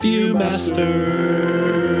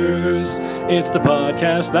Viewmasters, it's the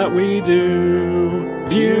podcast that we do.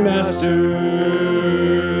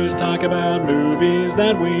 Viewmasters, talk about movies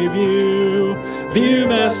that we view.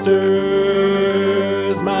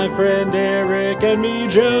 Viewmasters, my friend Eric and me,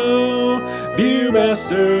 Joe.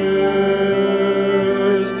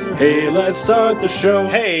 Viewmasters, hey, let's start the show.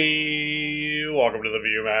 Hey, welcome to the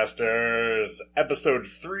Viewmasters, episode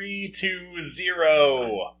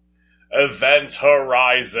 320. Event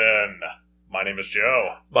Horizon. My name is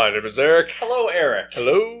Joe. My name is Eric. Hello, Eric.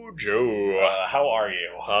 Hello, Joe. How are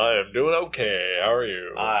you? I am doing okay. How are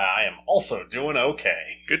you? I am also doing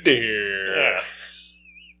okay. Good to hear. Yes.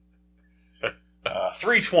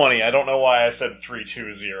 320. I don't know why I said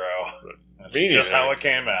 320. That's Me just neither. how it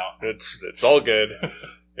came out. It's all good.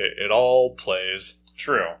 it all plays.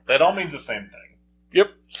 True. That all means the same thing.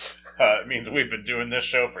 Yep. It means we've been doing this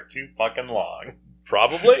show for too fucking long.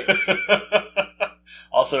 Probably.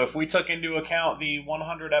 Also, if we took into account the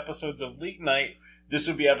 100 episodes of League Night, this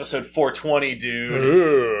would be episode 420, dude.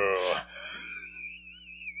 Ooh.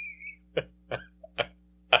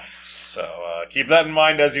 So keep that in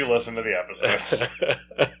mind as you listen to the episodes.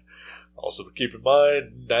 Also, keep in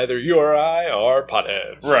mind, neither you or I are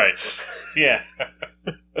potheads. Right. Yeah.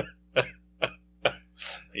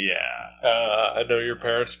 Yeah. I know your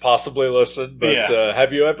parents possibly listen, but Yeah.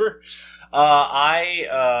 have you ever?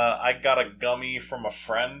 I got a gummy from a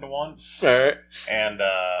friend once, All right. and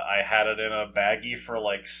I had it in a baggie for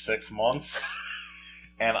like 6 months,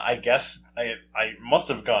 and I guess I must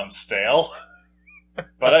have gone stale,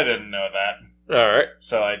 but I didn't know that, All right.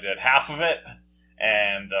 so I did half of it,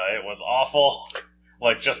 and it was awful.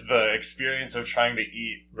 Like, just the experience of trying to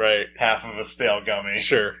eat Right. half of a stale gummy,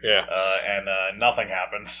 Sure. Yeah. and nothing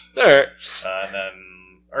happens. All right. And then,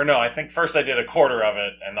 or no, I think first I did a quarter of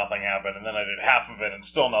it and nothing happened, and then I did half of it and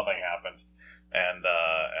still nothing happened. And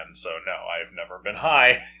so no, I've never been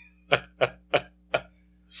high.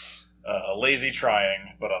 Lazy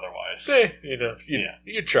trying, but otherwise. Hey,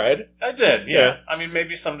 you tried. I did, yeah. Yeah. I mean,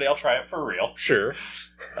 maybe someday I'll try it for real. Sure.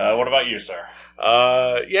 What about you, sir?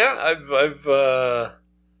 Yeah, I've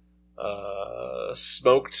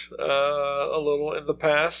smoked a little in the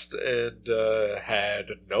past and had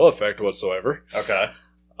no effect whatsoever. Okay.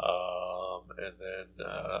 And then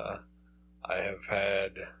I have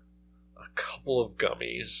had a couple of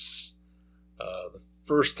gummies. The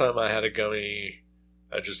first time I had a gummy,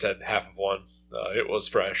 I just had half of one. It was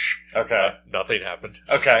fresh. Okay. Nothing happened.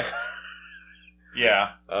 Okay.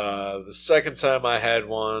 Yeah. The second time I had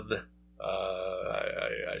one,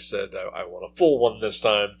 I said I want a full one this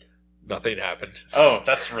time. Nothing happened. Oh,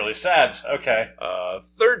 that's really sad. Okay.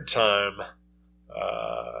 Third time,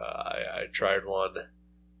 I tried one,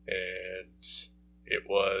 and it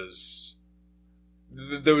was...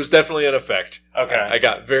 There was definitely an effect. Okay. I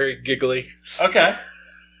got very giggly. Okay.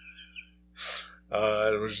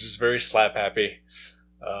 It was just very slap happy.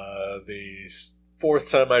 The fourth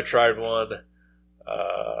time I tried one,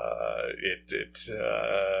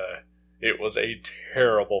 it was a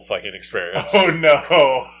terrible fucking experience. Oh,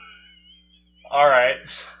 no. All right.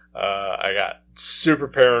 I got super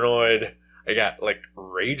paranoid. I got like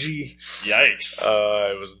ragey. Yikes.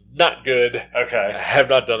 It was not good. I Okay. have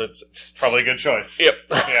not done it since. Probably a good choice. Yep.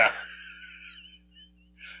 Yeah.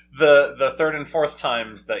 The third and fourth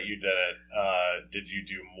times that you did it, did you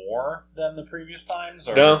do more than the previous times?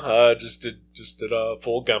 Or No, just did a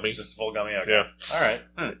full gummy. just full gummy? Okay. Yeah. All right.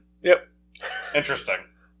 Yep. Interesting.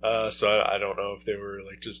 So I don't know if they were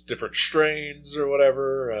like just different strains or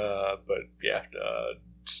whatever, but yeah,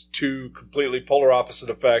 just two completely polar opposite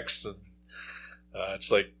effects, and it's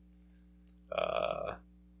like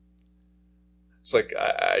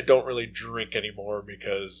I don't really drink anymore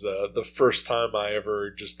because the first time I ever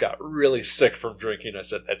just got really sick from drinking, I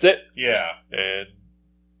said that's it, Yeah. and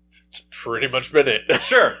it's pretty much been it.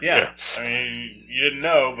 Sure. Yeah. Yeah. I mean, you didn't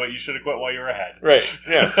know, but you should have quit while you were ahead. Right?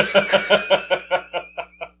 Yeah.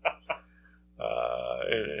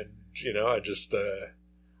 And I just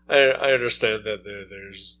I understand that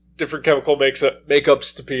there's different chemical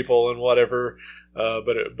makeups to people and whatever,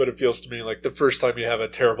 but it feels to me like the first time you have a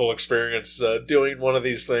terrible experience doing one of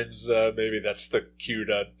these things, maybe that's the cue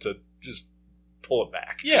to just pull it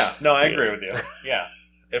back. Yeah. No, I agree with you. Yeah.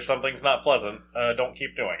 If something's not pleasant, don't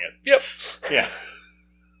keep doing it. Yep. Yeah.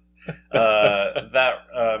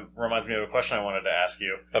 That reminds me of a question I wanted to ask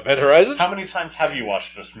you. Event Horizon? How many times have you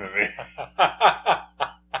watched this movie?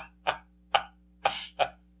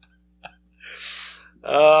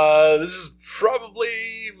 This is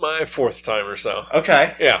probably my fourth time or so.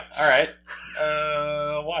 Okay. Yeah. All right.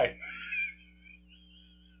 Why?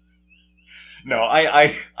 No,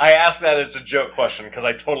 I asked that as a joke question because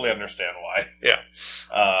I totally understand why. Yeah.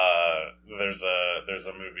 There's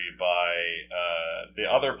a movie by the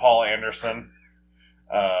other Paul Anderson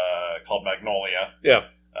called Magnolia. Yeah.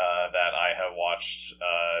 That I have watched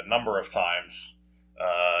a number of times,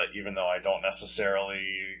 even though I don't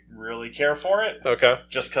necessarily really care for it. Okay.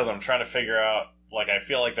 Just because I'm trying to figure out, like, I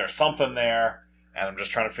feel like there's something there, and I'm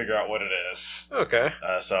just trying to figure out what it is. Okay.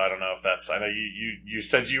 So I don't know if that's... I know you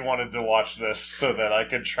said you wanted to watch this so that I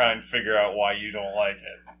could try and figure out why you don't like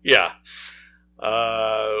it. Yeah.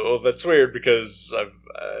 Well, that's weird because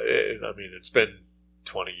it's been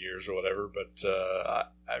 20 years or whatever, but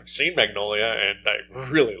I've seen Magnolia and I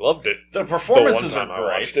really loved it. The performances The are one time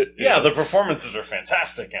I watched great. it, Yeah, yeah. the performances are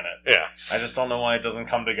fantastic in it. Yeah. I just don't know why it doesn't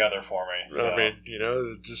come together for me. So. I mean,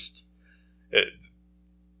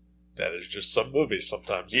 that is just some movies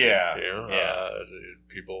sometimes. Yeah.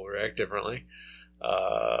 People react differently.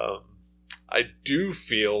 I do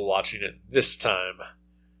feel watching it this time,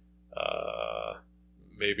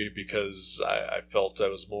 maybe because I felt I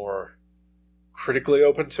was more critically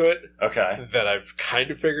open to it, Okay. that I've kind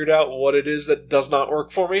of figured out what it is that does not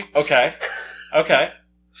work for me. Okay.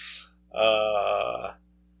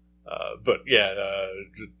 But yeah,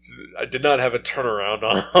 I did not have a turnaround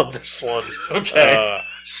on this one. Okay.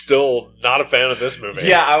 Still not a fan of this movie.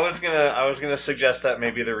 Yeah, I was gonna suggest that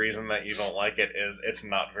maybe the reason that you don't like it is it's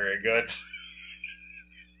not very good.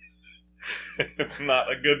 It's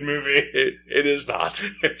not a good movie. It is not.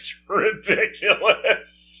 It's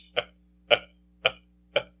ridiculous.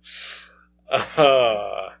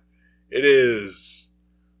 It is.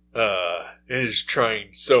 It is trying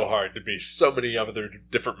so hard to be so many other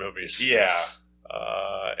different movies. Yeah.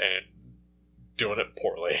 And doing it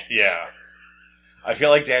poorly. Yeah. I feel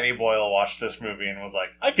like Danny Boyle watched this movie and was like,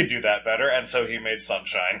 I could do that better, and so he made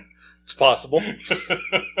Sunshine. It's possible.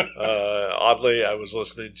 Oddly, I was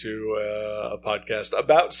listening to a podcast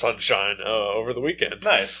about Sunshine over the weekend.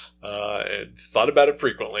 Nice. And thought about it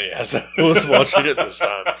frequently as I was watching it this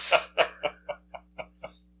time.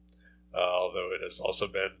 Although it has also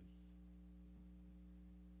been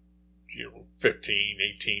 15,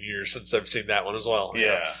 18 years since I've seen that one as well.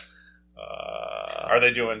 Yeah. Are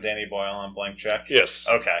they doing Danny Boyle on Blank Check? Yes.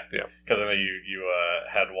 Okay. Yeah. Because I know you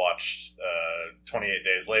had watched 28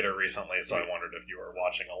 Days Later recently, so I wondered if you were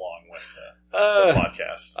watching along with the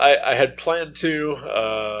podcast. I had planned to,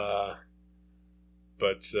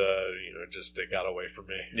 but just it got away from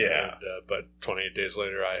me. Yeah. And, but 28 Days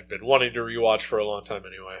Later, I had been wanting to rewatch for a long time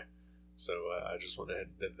anyway, so I just went ahead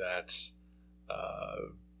and did that.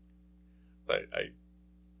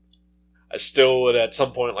 I still would at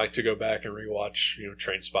some point like to go back and rewatch,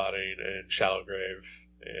 Trainspotting and Shallow Grave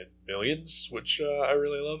and Millions, which I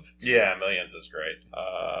really love. Yeah, Millions is great.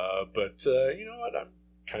 But you know what?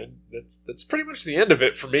 That's pretty much the end of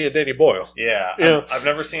it for me and Danny Boyle. Yeah. Yeah. I've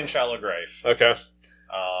never seen Shallow Grave. Okay.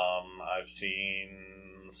 I've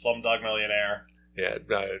seen Slumdog Millionaire. Yeah.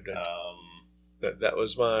 That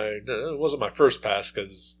was it wasn't my first pass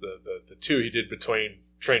because the two he did between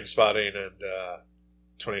Trainspotting and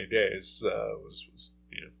 28 Days was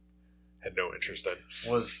had no interest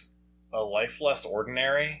in. Was A Life Less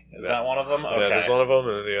Ordinary? Is that one of them? Okay. That is one of them,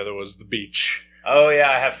 and the other was The Beach. Oh,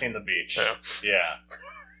 yeah, I have seen The Beach. Yeah. Yeah.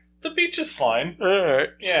 The Beach is fine. All right.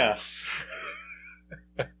 Yeah.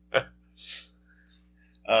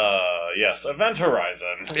 Yes, Event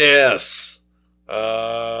Horizon. Yes.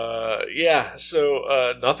 Yeah,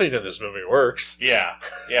 so nothing in this movie works. Yeah,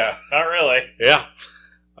 not really. Yeah.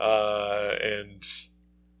 And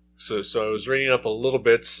so I was reading up a little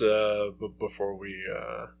bit before we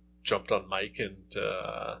jumped on mic, and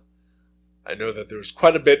I know that there was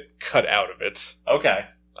quite a bit cut out of it. Okay.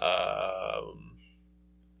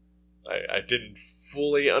 I didn't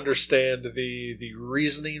fully understand the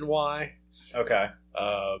reasoning why. Okay.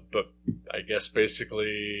 But I guess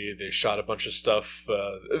basically they shot a bunch of stuff.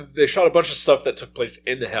 They shot a bunch of stuff that took place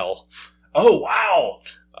in hell. Oh, wow.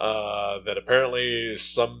 That apparently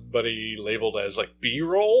somebody labeled as like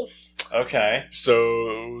B-roll. Okay.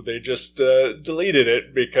 So they just deleted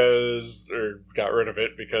it or got rid of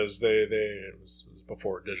it because it was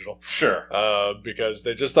before digital. Sure. Because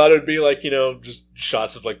they just thought it'd be like, just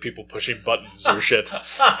shots of like people pushing buttons or shit.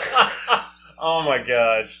 Oh my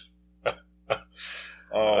god.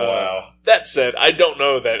 Oh, wow. That said, I don't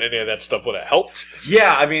know that any of that stuff would have helped.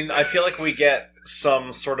 Yeah, I mean, I feel like we get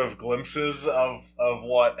some sort of glimpses of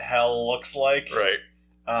what hell looks like. Right.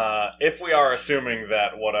 If we are assuming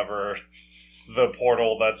that whatever the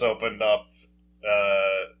portal that's opened up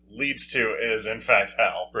leads to is in fact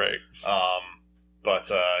hell. Right.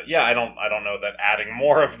 But yeah, I don't know that adding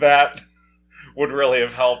more of that would really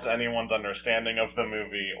have helped anyone's understanding of the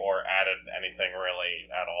movie or added anything really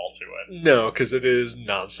at all to it. No, because it is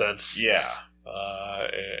nonsense. Yeah.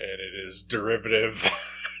 And it is derivative.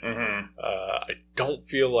 Mm-hmm. I don't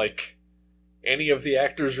feel like any of the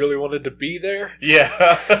actors really wanted to be there. Yeah.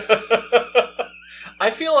 I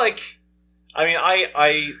feel like, I mean,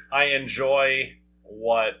 I enjoy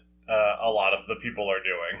what a lot of the people are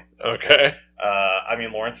doing. Okay. I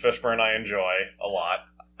mean, Lawrence Fishburne I enjoy a lot.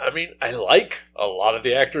 I mean, I like a lot of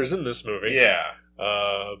the actors in this movie. Yeah.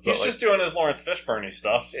 But He's just doing his Lawrence Fishburne-y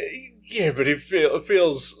stuff. Yeah, but it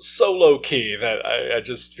feels so low-key that I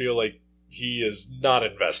just feel like he is not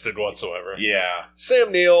invested whatsoever. Yeah.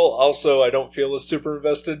 Sam Neill, also, I don't feel is super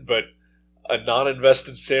invested, but a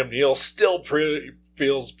non-invested Sam Neill still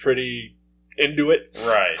feels pretty into it.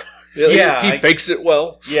 Right. Yeah, he fakes it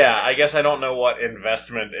well. Yeah, I guess I don't know what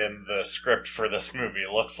investment in the script for this movie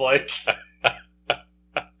looks like.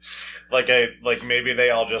 Like maybe they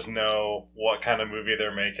all just know what kind of movie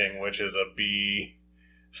they're making, which is a B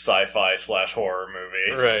sci-fi / horror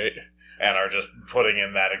movie. Right. And are just putting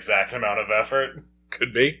in that exact amount of effort.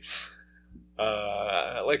 Could be.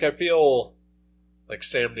 I feel like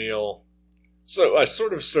Sam Neill. So I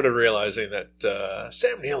sort of started realizing that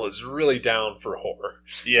Sam Neill is really down for horror.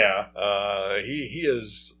 Yeah. He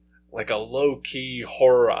is like a low-key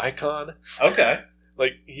horror icon. Okay.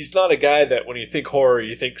 Like, he's not a guy that when you think horror,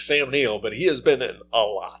 you think Sam Neill, but he has been in a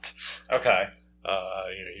lot. Okay.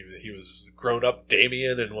 He was grown-up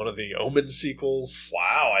Damien in one of the Omen sequels.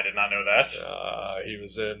 Wow, I did not know that. He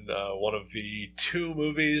was in one of the 2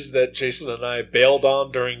 movies that Jason and I bailed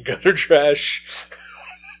on during Gutter Trash,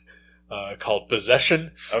 called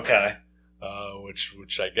Possession. Okay.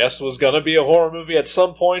 Which I guess was going to be a horror movie at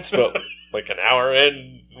some points, but like an hour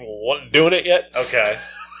in, wasn't doing it yet. Okay.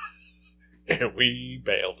 And we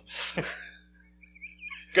bailed.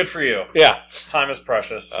 Good for you. Yeah. Time is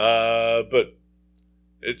precious. But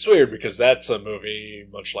it's weird because that's a movie,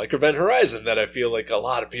 much like Event Horizon, that I feel like a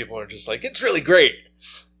lot of people are just like, it's really great.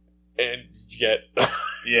 And yet,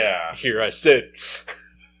 yeah. here I sit,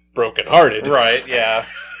 brokenhearted. Right, yeah.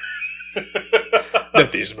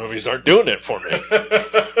 That these movies aren't doing it for me.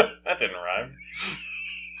 That didn't rhyme.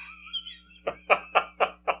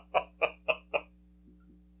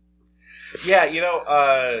 Yeah,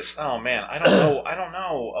 oh man, I don't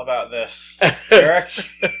know about this, Eric.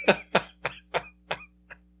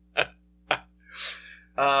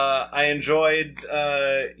 I enjoyed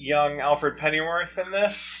young Alfred Pennyworth in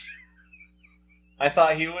this. I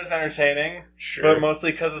thought he was entertaining, Sure. but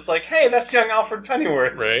mostly because it's like, hey, that's young Alfred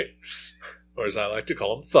Pennyworth, Right. Or as I like to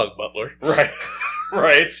call him, Thug Butler. Right,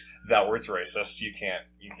 right. That word's racist. You can't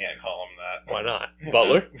call him that. Why not?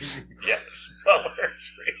 Butler? Yes,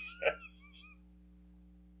 Butler's racist.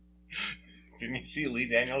 Didn't you see Lee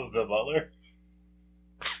Daniels the Butler?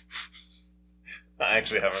 I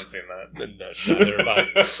actually haven't seen that. Neither have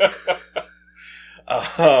I.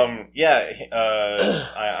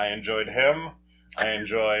 I enjoyed him. I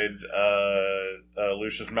enjoyed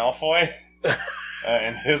Lucius Malfoy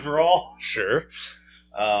in his role. Sure.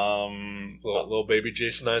 Little baby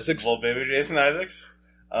Jason Isaacs. Little baby Jason Isaacs.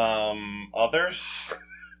 Others.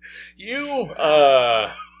 You,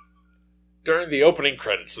 during the opening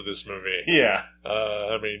credits of this movie, Yeah.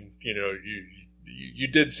 I mean, you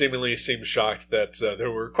did seemingly seem shocked that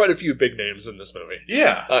there were quite a few big names in this movie.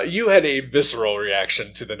 Yeah. You had a visceral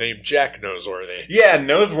reaction to the name Jack Noseworthy. Yeah,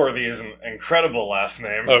 Noseworthy is an incredible last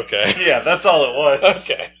name. Okay. Yeah, that's all it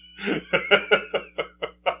was. Okay.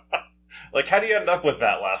 Like, how do you end up with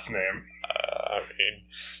that last name?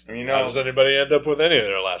 I mean, how does anybody end up with any of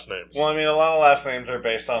their last names? Well, I mean, a lot of last names are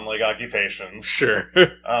based on, like, occupations. Sure.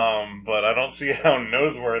 But I don't see how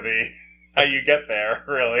Noseworthy, how you get there,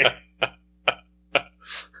 really.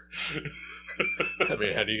 I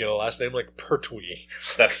mean, how do you get a last name like Pertwee?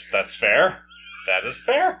 That's fair. That is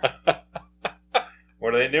fair.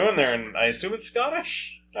 What are they doing there? And I assume it's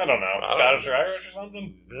Scottish? I don't know. Scottish or Irish or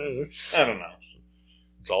something? I don't know.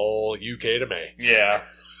 It's all UK to me. Yeah.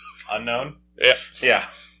 Unknown? Yeah. Yeah.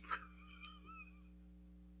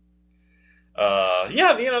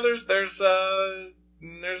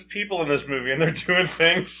 There's people in this movie and they're doing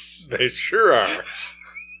things. They sure are.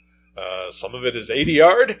 Some of it is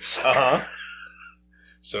ADR'd. Uh-huh.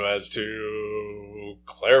 So as to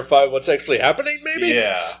clarify what's actually happening, maybe?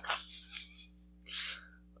 Yeah.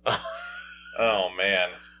 Oh, man.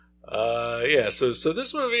 Yeah, so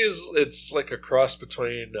this movie it's like a cross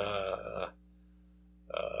between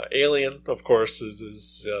Alien, of course,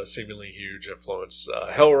 is seemingly huge influence.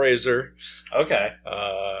 Hellraiser. Okay.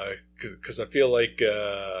 Because I feel like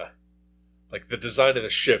like the design of the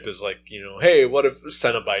ship is like, hey, what if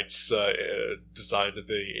Cenobites designed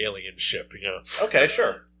the alien ship? Okay,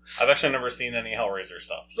 sure. I've actually never seen any Hellraiser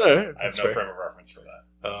stuff, so I have no frame of reference for that.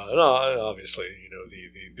 No, obviously,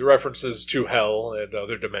 the references to hell and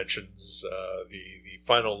other dimensions, the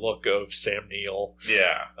final look of Sam Neill,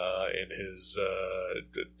 in his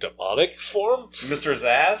demonic form, Mr.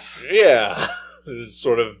 Zaz, is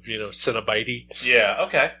sort of Cenobite. Yeah,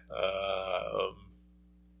 okay.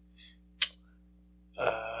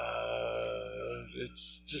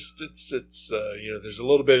 It's there's a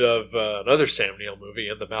little bit of another Sam Neill movie,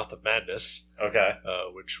 In the Mouth of Madness, okay,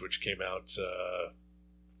 which came out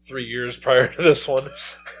 3 years prior to this one.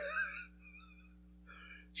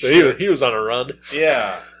 So sure. he was on a run.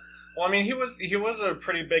 Yeah. Well, I mean, he was a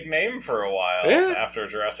pretty big name for a while after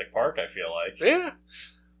Jurassic Park, I feel like. Yeah.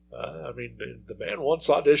 I mean, the man once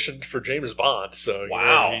auditioned for James Bond, so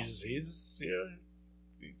wow, he's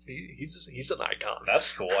an icon.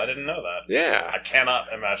 That's cool. I didn't know that. Yeah, I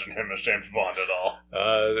cannot imagine him as James Bond at all.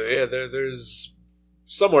 There's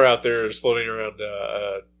somewhere out there is floating around,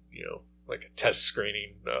 like a test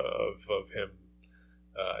screening of him.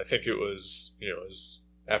 I think it was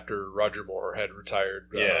after Roger Moore had retired.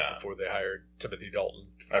 Before they hired Timothy Dalton.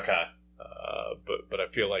 Okay. But I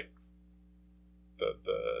feel like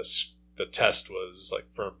the test was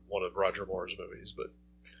like from one of Roger Moore's movies, but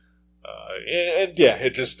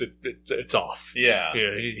it's off. Yeah,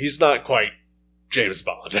 he's not quite James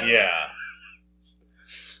Bond. Yeah.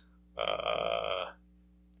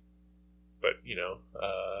 But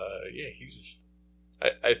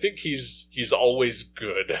I think he's always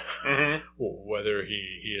good, whether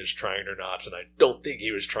he is trying or not, and I don't think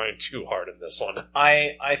he was trying too hard in this one.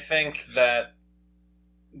 I think that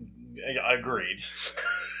agreed.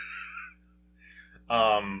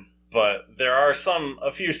 But there are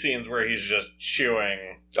a few scenes where he's just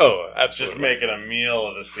chewing. Oh, absolutely. Just making a meal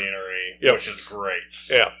of the scenery, which is great.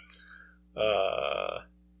 Yeah.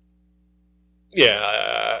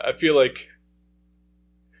 I feel like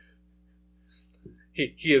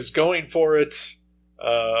he is going for it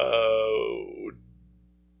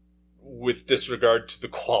with disregard to the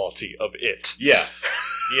quality of it. Yes.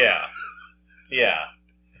 Yeah. Yeah.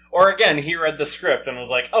 Or again, he read the script and was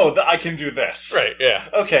like, "Oh, I can do this." Right? Yeah.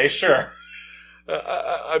 Okay, sure.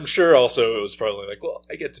 I'm sure. Also, it was probably like, "Well,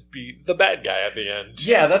 I get to be the bad guy at the end."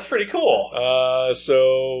 Yeah, that's pretty cool.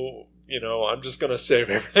 So I'm just gonna save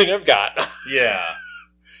everything I've got. Yeah.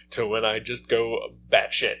 To when I just go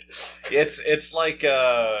batshit. It's like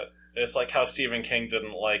how Stephen King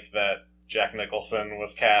didn't like that Jack Nicholson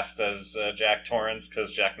was cast as Jack Torrance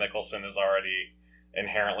because Jack Nicholson is already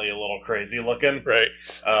inherently a little crazy looking. Right.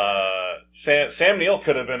 Sam Neill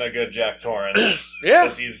could have been a good Jack Torrance. Yeah.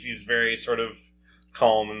 Because he's very sort of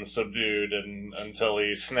calm and subdued until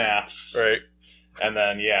he snaps. Right. And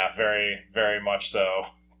then, very, very much so,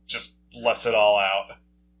 just lets it all out.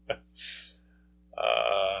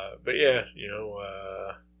 But yeah,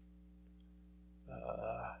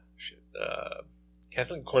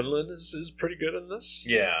 Kathleen Quinlan is pretty good in this.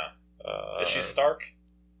 Yeah. Is she Stark?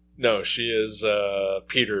 No, she is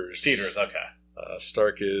Peters. Peters, okay.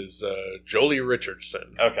 Stark is Jolie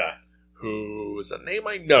Richardson. Okay. Who is a name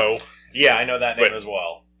I know. Yeah, I know that name as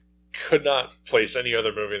well. Could not place any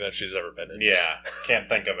other movie that she's ever been in. Yeah, can't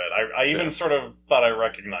think of it. I even sort of thought I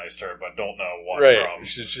recognized her, but don't know what from.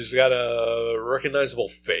 She's got a recognizable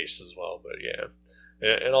face as well, but yeah.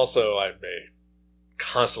 And also, I may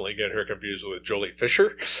constantly get her confused with Jolie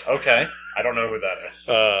Fisher. Okay. I don't know who that is.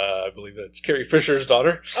 I believe that's Carrie Fisher's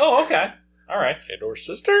daughter. Oh, okay. All right. And or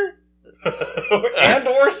sister? And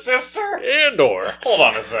or sister? And or. Hold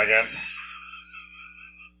on a second.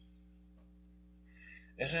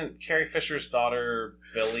 Isn't Carrie Fisher's daughter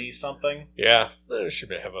Billy something? Yeah. She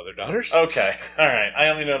may have other daughters. Okay. All right. I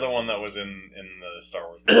only know the one that was in the Star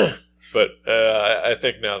Wars movies. But I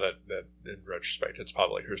think now that in retrospect, it's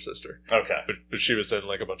probably her sister. Okay. But she was in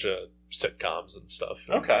like a bunch of sitcoms and stuff.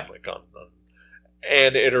 Okay. Like on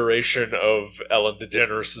an iteration of Ellen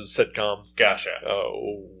DeGeneres' sitcom. Gotcha.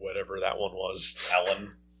 Whatever that one was.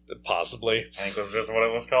 Ellen. Possibly. I think that's just what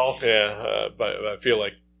it was called. Yeah. But I feel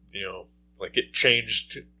like, like it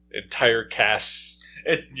changed entire casts.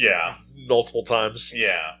 Multiple times.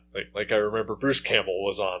 Yeah. Like I remember Bruce Campbell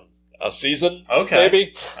was on a season. Okay.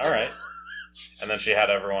 Maybe. All right. And then she had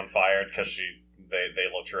everyone fired because they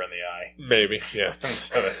looked her in the eye. Maybe, yeah.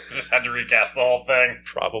 So they just had to recast the whole thing.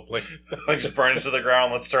 Probably. Like, just burn it to the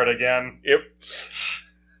ground, let's start again. Yep.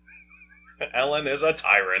 Ellen is a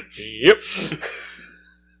tyrant. Yep.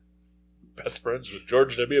 Best friends with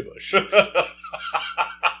George W. Bush.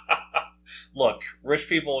 Look, rich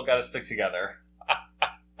people gotta stick together.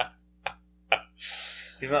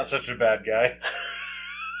 He's not such a bad guy.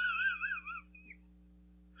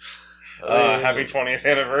 Happy 20th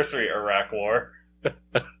anniversary, Iraq War.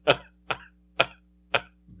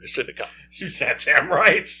 Mission accomplished. Yeah, damn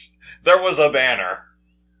right. There was a banner.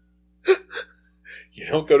 You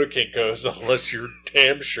don't go to Kinko's unless you're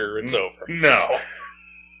damn sure it's over. No.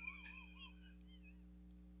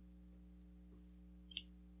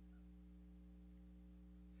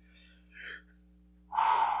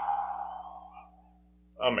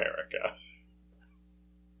 America.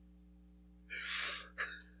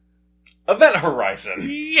 Event Horizon.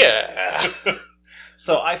 Yeah.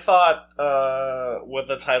 So I thought, with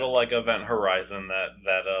a title like Event Horizon,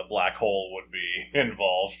 that a black hole would be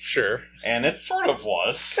involved, Sure. and it sort of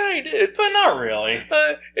was, Kind of. but not really.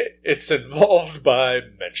 It's involved by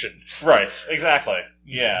mention. Right? Exactly.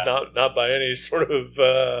 Yeah. Not by any sort of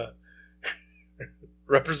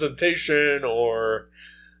representation or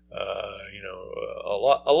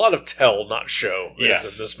a lot of tell, not show Yes.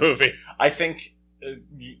 is in this movie. I think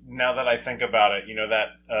now that I think about it,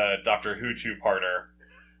 that Doctor Who two-parter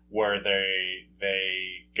where they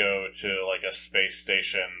go to like a space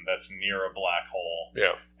station that's near a black hole.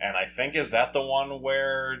 Yeah. And I think is that the one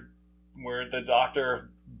where the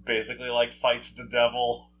Doctor basically like fights the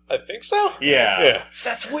devil? I think so. Yeah. Yeah.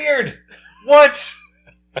 That's weird. What?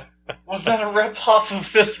 Was that a rip-off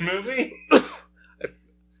of this movie?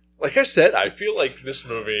 Like I said, I feel like this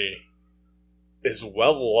movie is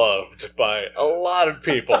well loved by a lot of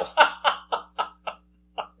people.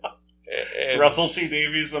 And Russell T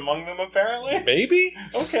Davies among them, apparently? Maybe?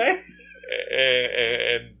 Okay.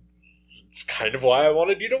 And it's kind of why I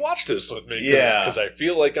wanted you to watch this with me. Yeah. Because I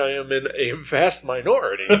feel like I am in a vast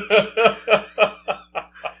minority.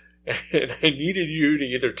 And I needed you to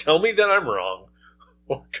either tell me that I'm wrong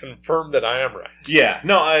or confirm that I am right. Yeah,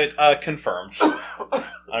 no, I confirmed.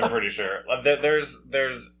 I'm pretty sure.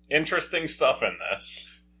 There's interesting stuff in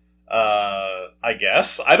this. I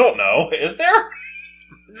guess. I don't know. Is there?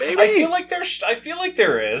 Maybe. I feel like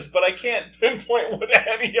there is, but I can't pinpoint what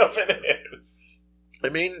any of it is. I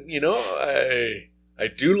mean, I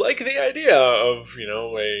do like the idea of,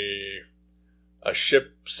 a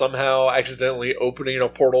ship somehow accidentally opening a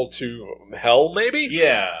portal to hell, maybe?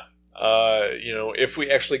 Yeah. If we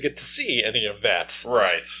actually get to see any of that.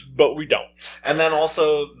 Right. But we don't. And then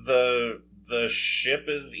also the ship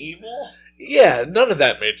is evil? Yeah, none of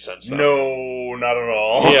that made sense, though. No, not at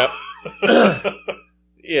all. Yeah.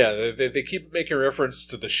 Yeah, they keep making reference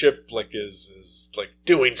to the ship like is like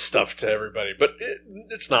doing stuff to everybody, but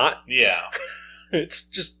it's not. Yeah. It's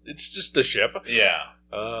just a ship. Yeah.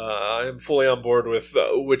 I am fully on board with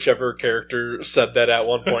whichever character said that at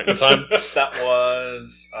one point in time. That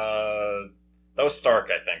was Stark,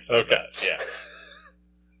 I think. Said Okay. that.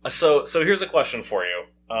 Yeah. So here's a question for you.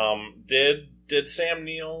 Did Sam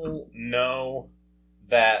Neill know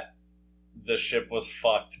that the ship was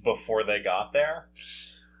fucked before they got there?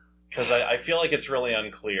 Because I feel like it's really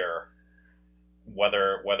unclear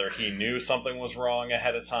whether he knew something was wrong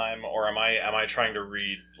ahead of time, or am I trying to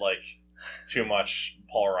read like too much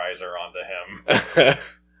Paul Reiser onto him?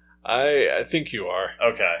 I think you are.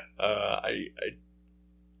 Okay.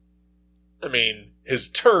 I mean, his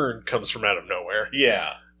turn comes from out of nowhere.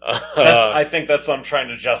 Yeah. I think that's what I'm trying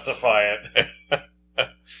to justify it.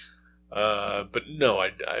 But no,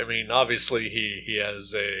 I mean, obviously he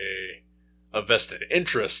has a vested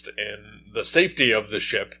interest in the safety of the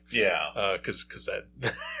ship. Yeah. Because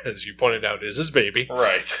that, as you pointed out, is his baby.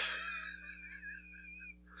 Right.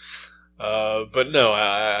 But no,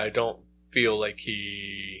 I don't feel like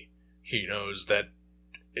he knows that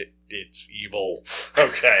it's evil.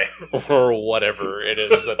 Okay. Or whatever it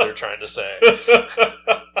is that they're trying to say.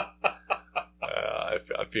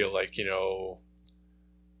 I feel like,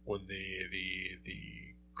 when the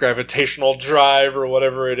gravitational drive or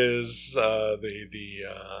whatever it is,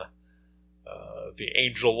 the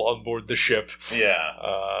angel on board the ship.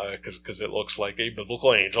 Yeah. Because it looks like a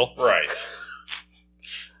biblical angel. Right.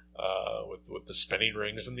 With the spinning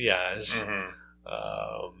rings in the eyes. Mm-hmm.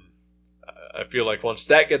 I feel like once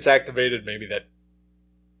that gets activated, maybe that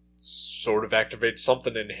sort of activates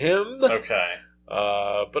something in him. Okay.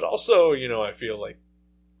 But also, I feel like,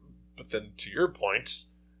 but then to your point,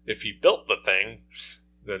 if he built the thing,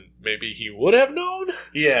 then maybe he would have known.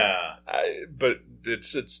 Yeah. But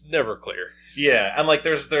it's never clear. Yeah, and like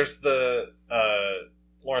there's the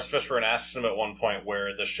Lawrence Fishburne asks him at one point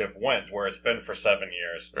where the ship went, where it's been for 7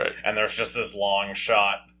 years, Right. and there's just this long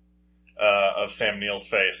shot of Sam Neill's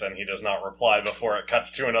face, and he does not reply before it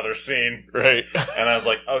cuts to another scene. Right. And I was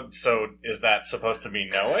like, oh, so is that supposed to be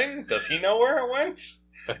knowing? Does he know where it went?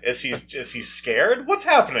 Is he scared? What's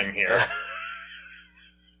happening here?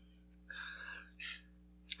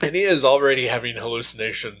 And he is already having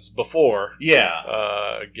hallucinations before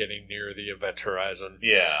getting near the event horizon.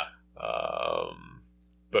 Yeah.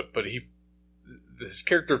 But his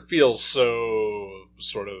character feels so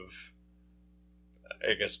sort of,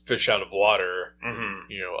 I guess, fish out of water,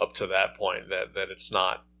 up to that point that it's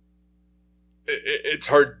not. It's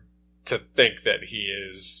hard to think that he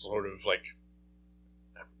is sort of like,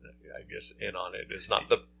 I guess, in on it is not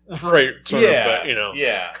the right term, but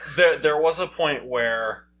Yeah. There was a point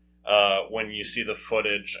where, when you see the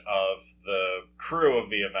footage of the crew of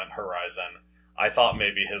the Event Horizon, I thought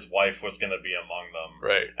maybe his wife was going to be among them.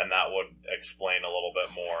 Right. And that would explain a little bit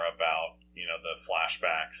more about, the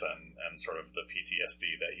flashbacks and sort of the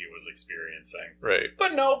PTSD that he was experiencing. Right.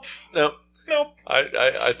 But nope. Nope. Nope.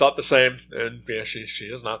 I thought the same, and yeah, she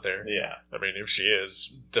is not there. Yeah. I mean, if she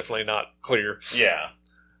is, definitely not clear. Yeah.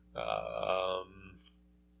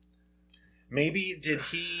 Maybe did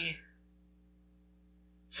he...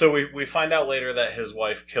 So we find out later that his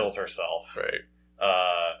wife killed herself. Right.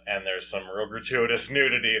 And there's some real gratuitous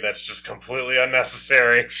nudity that's just completely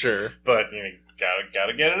unnecessary. Sure. But,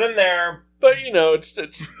 gotta get it in there. But,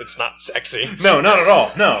 it's not sexy. No, not at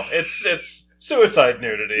all. No, it's suicide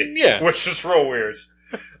nudity. Yeah. Which is real weird.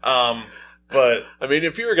 But... I mean,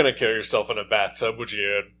 if you were going to kill yourself in a bathtub, would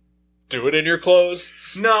you do it in your clothes?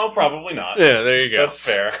 No, probably not. Yeah, there you go. That's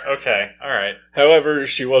fair. Okay, alright. However,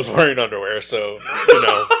 she was wearing underwear, so,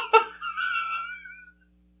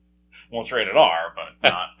 Well, it's rated R, but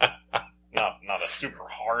not a super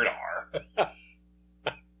hard R.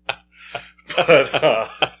 But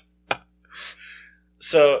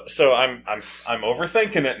so I'm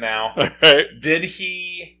overthinking it now. Alright. Did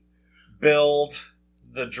he build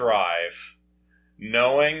the drive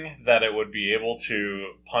knowing that it would be able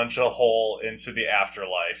to punch a hole into the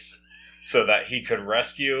afterlife so that he could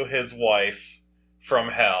rescue his wife from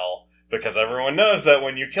hell? Because everyone knows that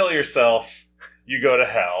when you kill yourself, you go to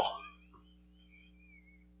hell.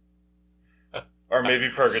 Or maybe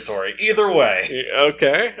purgatory. Either way.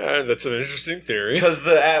 Okay, that's an interesting theory. Because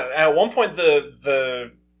at one point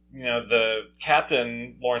the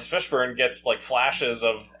captain, Lawrence Fishburne, gets like flashes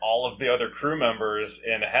of all of the other crew members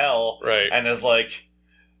in hell, Right. And is like,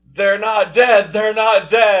 "They're not dead. They're not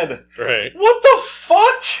dead." Right. What the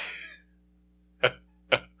fuck?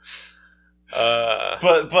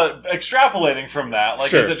 But extrapolating from that, like,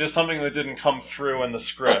 Sure. Is it just something that didn't come through in the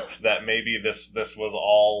script that maybe this was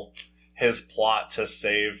all his plot to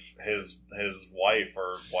save his wife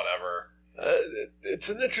or whatever? It's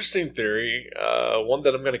an interesting theory, one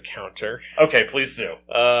that I'm going to counter. Okay, please do.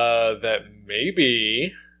 That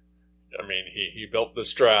maybe, I mean, he built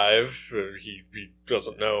this drive. He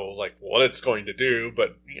doesn't know like what it's going to do,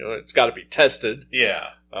 but it's got to be tested. Yeah.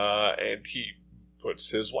 And he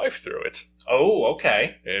puts his wife through it, Oh,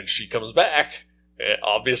 okay. and she comes back,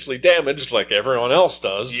 obviously damaged like everyone else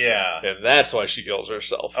does. Yeah. And that's why she kills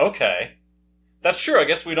herself. Okay. That's true. I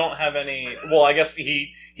guess we don't have any... Well, I guess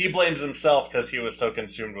he blames himself because he was so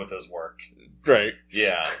consumed with his work. Right.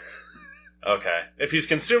 Yeah. Okay. If he's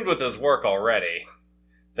consumed with his work already,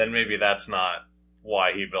 then maybe that's not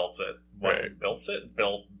why he built it. What, Right. Built it?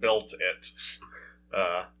 Built it.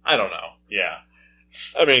 I don't know. Yeah.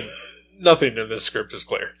 I mean, nothing in this script is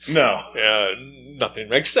clear. No. Nothing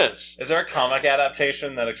makes sense. Is there a comic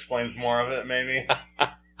adaptation that explains more of it, maybe?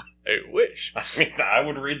 I wish. I mean, I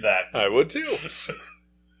would read that. I would too.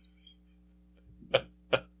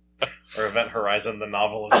 Or Event Horizon, the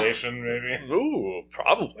novelization, maybe? Ooh,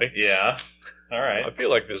 probably. Yeah. All right. I feel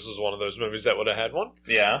like this is one of those movies that would have had one.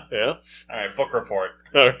 Yeah. Yeah. All right, book report.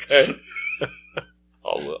 Okay.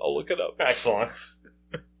 I'll look it up. Excellent.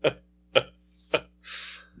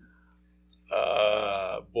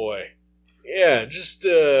 Boy. Yeah,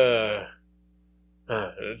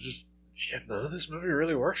 none of this movie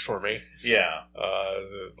really works for me. Yeah.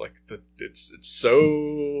 It's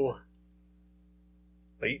so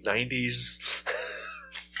late 90s.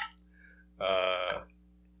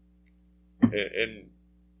 And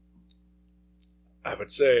I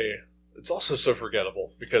would say it's also so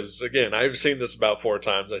forgettable because, again, I've seen this about 4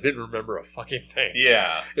 times. I didn't remember a fucking thing.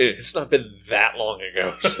 Yeah. It's not been that long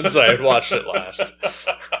ago since I had watched it last.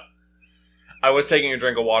 I was taking a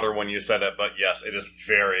drink of water when you said it, but yes, it is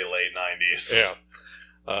very late 90s. Yeah.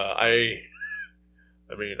 I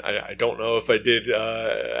mean, I don't know if I did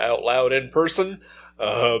out loud in person,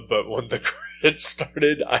 but when the credits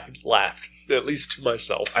started, I laughed, at least to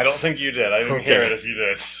myself. I don't think you did. I didn't hear it if you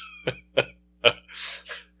did.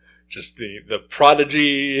 Just the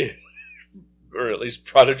Prodigy, or at least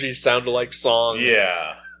Prodigy sound-alike song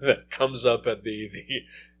Yeah. that comes up at the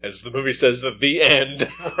as the movie says, the end.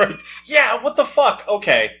 Right. Yeah, what the fuck?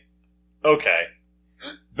 Okay.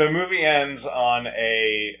 the movie ends on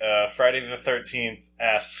a Friday the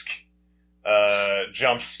 13th-esque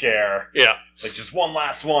jump scare. Yeah. Like, just one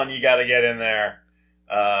last one, you gotta get in there.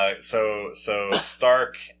 So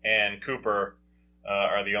Stark and Cooper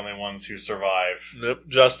are the only ones who survive. Nope.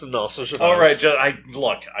 Justin also survives. Oh, right.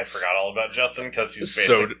 I forgot all about Justin because he's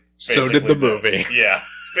so did the dead. movie. Yeah,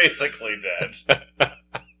 basically dead.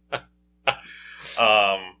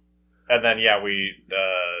 And then we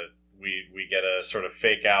get a sort of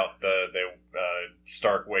fake out.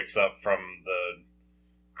 Stark wakes up from the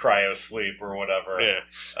cryo sleep or whatever,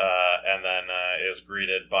 and then is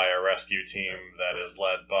greeted by a rescue team that is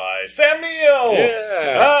led by Sam Neill.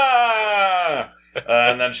 Yeah.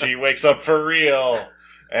 And then she wakes up for real,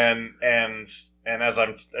 and as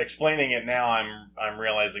I'm explaining it now, I'm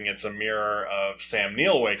realizing it's a mirror of Sam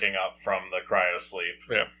Neill waking up from the cryo sleep,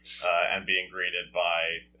 and being greeted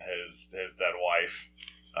by his dead wife,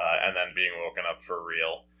 and then being woken up for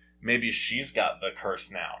real. Maybe she's got the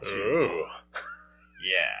curse now too. Ooh.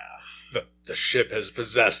 Yeah. The ship has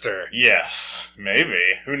possessed her. Yes,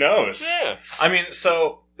 maybe. Who knows? Yeah. I mean,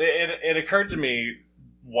 so it occurred to me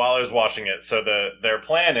while I was watching it. So their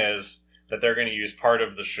plan is that they're going to use part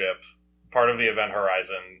of the ship, part of the Event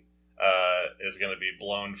Horizon, is going to be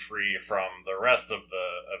blown free from the rest of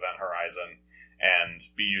the Event Horizon and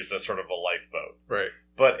be used as sort of a lifeboat. Right.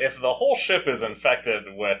 But if the whole ship is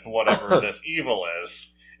infected with whatever this evil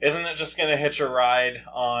is, isn't it just going to hitch a ride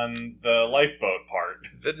on the lifeboat part?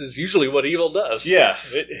 That is usually what evil does.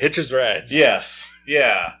 Yes. It hitches rides. Yes.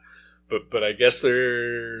 Yeah. But I guess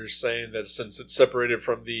they're saying that since it's separated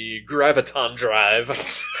from the graviton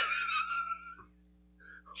drive,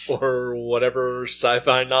 or whatever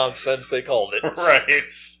sci-fi nonsense they called it,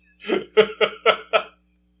 Right.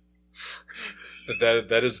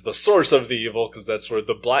 that is the source of the evil, because that's where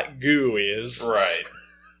the black goo is. Right.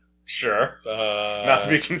 Sure. Not to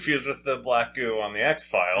be confused with the black goo on the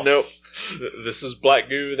X-Files. Nope. This is black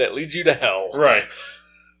goo that leads you to hell. Right.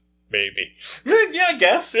 Maybe. Yeah, I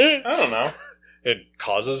guess. Yeah. I don't know. It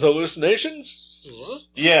causes hallucinations?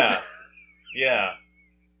 Yeah. Yeah.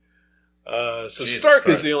 So Jesus Stark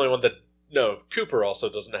Christ. is the only one that... No, Cooper also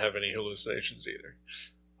doesn't have any hallucinations either.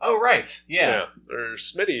 Oh, right. Yeah. Or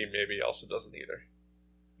Smitty maybe also doesn't either.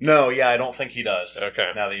 No, yeah, I don't think he does.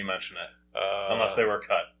 Okay. Now that you mention it. Unless they were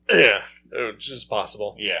cut. Yeah, which is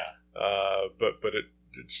possible. Yeah. But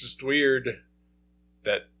it's just weird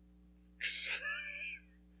that...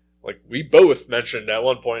 Like, we both mentioned at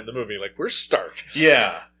one point in the movie, like, where's Stark?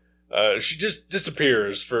 Yeah. She just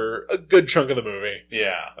disappears for a good chunk of the movie.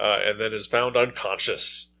 Yeah. And then is found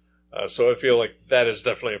unconscious. So I feel like that is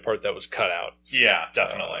definitely a part that was cut out. Yeah,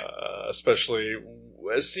 definitely. Especially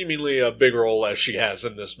as seemingly a big role as she has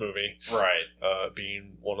in this movie. Right.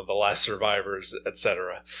 Being one of the last survivors,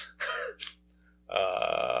 etc.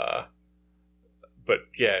 But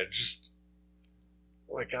yeah, just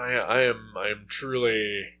like I am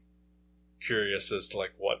truly curious as to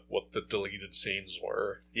like what the deleted scenes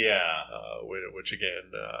were. Yeah. Which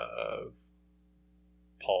again,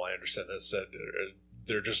 Paul Anderson has said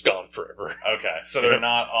they're just gone forever. Okay, so they're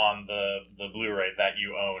not on the Blu-ray that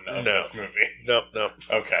you own of this movie. No.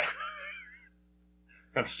 Okay.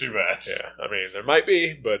 That's too bad. Yeah, I mean there might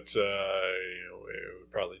be, but it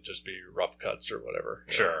would probably just be rough cuts or whatever.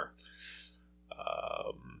 Sure.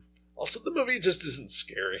 Also, the movie just isn't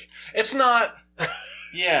scary. It's not.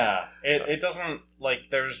 Yeah, it doesn't like.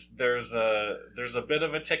 There's a bit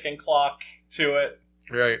of a ticking clock to it.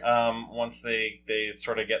 Right. Once they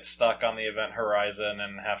sort of get stuck on the Event Horizon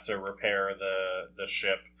and have to repair the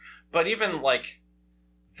ship, but even like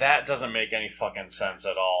that doesn't make any fucking sense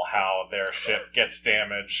at all. How their ship gets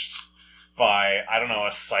damaged by, I don't know,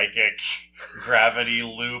 a psychic gravity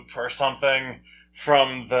loop or something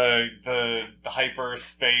from the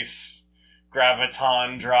hyperspace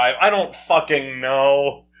graviton drive. I don't fucking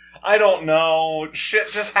know. I don't know.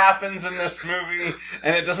 Shit just happens in this movie,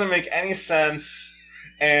 and it doesn't make any sense.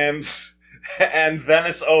 And then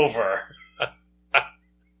it's over.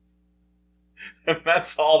 And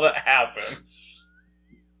that's all that happens.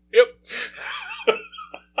 Yep.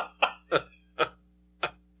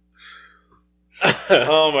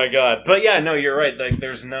 Oh my god. But yeah, no, you're right. Like,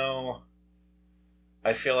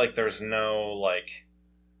 I feel like there's no, like,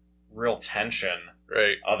 real tension.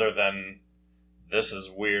 Right. Other than, this is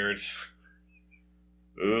weird.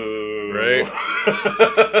 Ooh. Right.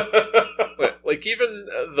 Like, even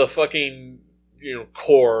the fucking,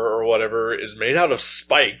 core or whatever is made out of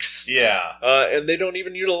spikes. Yeah. And they don't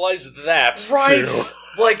even utilize that. Right.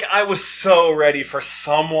 Like, I was so ready for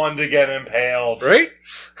someone to get impaled. Right?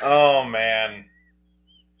 Oh, man.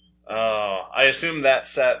 Oh, I assume that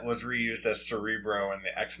set was reused as Cerebro in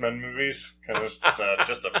the X-Men movies because it's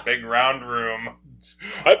just a big round room. It's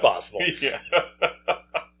quite possible. Yeah.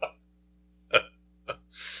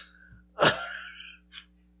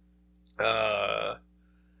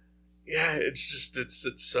 Yeah, it's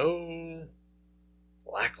so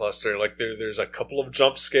lackluster. Like there's a couple of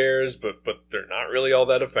jump scares, but they're not really all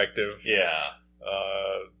that effective. Yeah.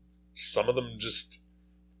 Some of them just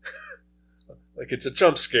like it's a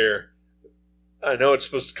jump scare. I know it's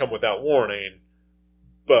supposed to come without warning,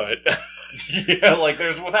 but Yeah, like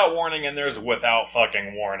there's without warning and there's without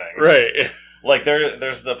fucking warning. right. Like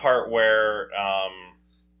there's the part where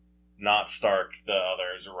not Stark, the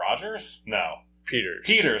others, Rogers? No.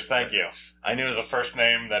 Peters, thank you. I knew it was a first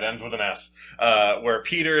name that ends with an S. Where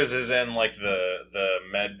Peters is in like the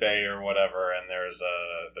med bay or whatever, and there's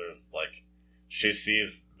like she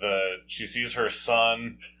sees her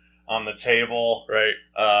son on the table, Right.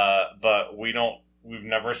 but we've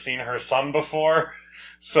never seen her son before,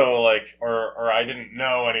 so like or I didn't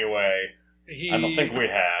know anyway. I don't think we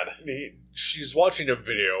had. She's watching a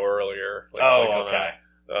video earlier. Oh, okay.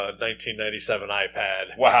 1997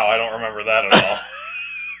 iPad. Wow, I don't remember that at all.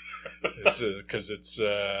 Because it's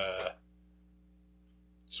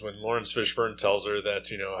when Lawrence Fishburne tells her that,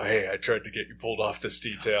 hey, I tried to get you pulled off this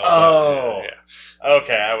detail. Oh, yeah.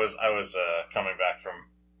 Okay. I was coming back from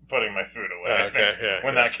putting my food away. I think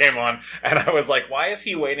when that came on, and I was like, why is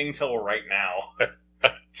he waiting till right now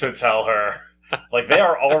to tell her? Like they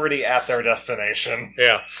are already at their destination.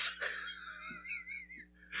 Yeah.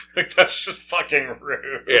 Like that's just fucking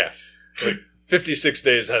rude. Yes. Like 56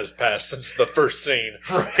 days has passed since the first scene.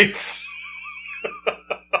 Right.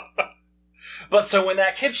 But so when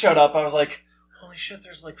that kid showed up, I was like, holy shit,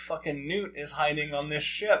 there's like fucking Newt is hiding on this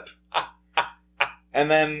ship. And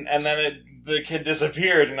then the kid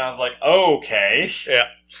disappeared, and I was like, okay. Yeah.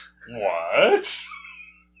 What?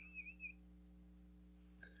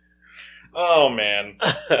 Oh, man.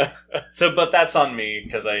 So, but that's on me,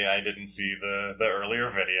 because I didn't see the earlier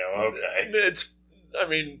video. Okay.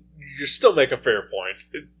 You still make a fair point.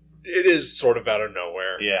 It is sort of out of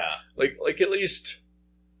nowhere. Yeah. Like at least,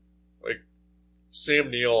 like, Sam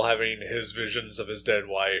Neill having his visions of his dead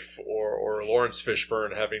wife, or Lawrence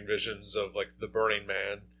Fishburne having visions of, like, the Burning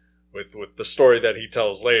Man, with the story that he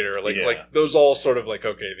tells later. Like those all sort of, like,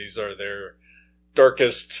 okay, these are their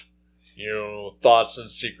darkest, thoughts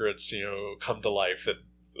and secrets, come to life that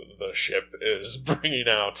the ship is bringing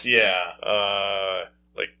out. Yeah.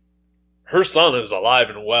 Like, her son is alive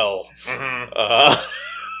and well. Mm-hmm.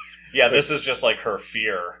 Yeah, this is just like her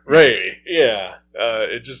fear. Right. Yeah.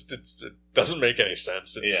 It doesn't make any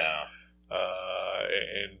sense. Yeah.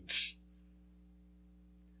 And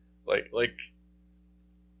like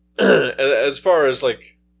as far as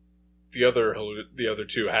like the other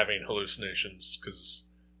two having hallucinations, because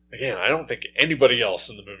again, I don't think anybody else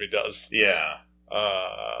in the movie does. Yeah.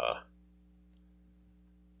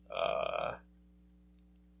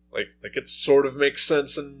 Like it sort of makes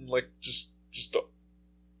sense in like just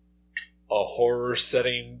a horror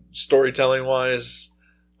setting, storytelling wise.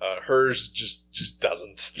 Hers just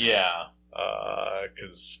doesn't. Yeah.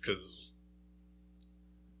 Because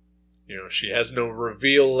she has no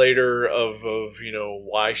reveal later of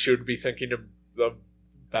why she would be thinking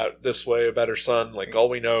about this way about her son. Like, all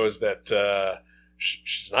we know is that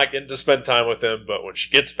she's not getting to spend time with him, but when she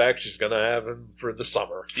gets back, she's gonna have him for the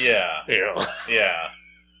summer. Yeah. Yeah.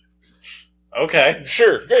 Okay.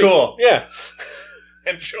 Sure. Great. Cool. Yeah.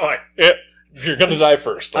 Enjoy. Yeah. You're gonna die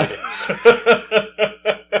first. And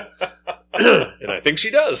I think she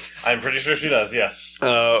does. I'm pretty sure she does, yes.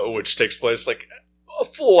 Which takes place like a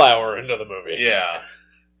full hour into the movie. Yeah.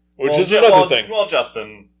 Which is another thing. Well,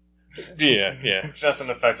 Justin. Yeah. Justin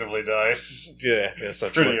effectively dies. Yeah,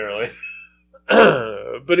 essentially. Pretty early.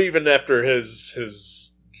 But even after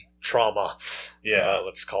his trauma,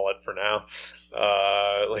 let's call it for now,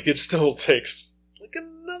 like it still takes like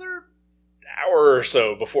another hour or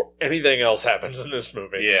so before anything else happens in this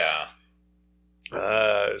movie. Yeah.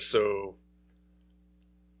 So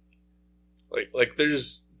like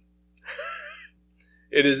there's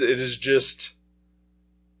it is just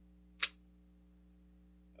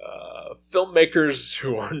filmmakers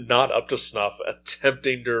who are not up to snuff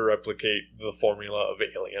attempting to replicate the formula of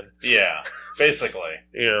Alien. Yeah, basically.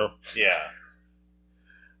 Yeah.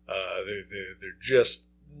 They're just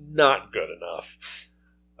not good enough.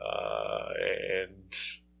 And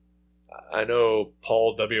I know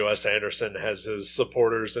Paul W.S. Anderson has his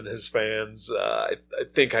supporters and his fans. I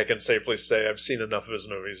think I can safely say I've seen enough of his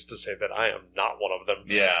movies to say that I am not one of them.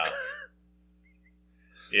 Yeah.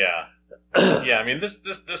 Yeah. Yeah, I mean,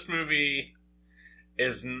 this movie,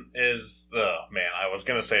 oh man, I was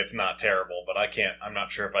gonna say it's not terrible, but I'm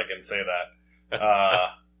not sure if I can say that.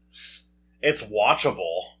 It's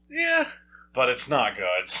watchable, Yeah. but it's not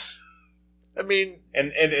good. I mean,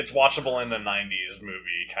 And it's watchable in the 90s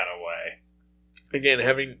movie kind of way. again,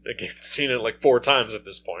 having seen it like 4 times at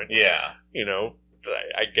this point, Yeah. you know,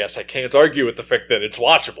 I guess I can't argue with the fact that it's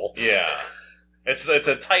watchable. Yeah. It's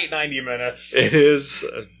a tight 90 minutes. It is.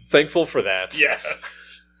 Thankful for that.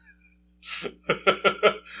 Yes.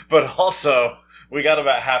 But also, we got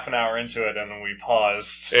about half an hour into it and then we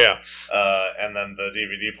paused. Yeah. And then the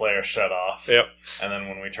DVD player shut off. Yep. And then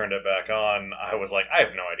when we turned it back on, I was like, I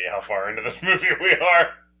have no idea how far into this movie we are.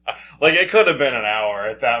 Like, it could have been an hour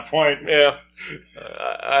at that point. Yeah.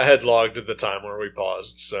 I had logged at the time where we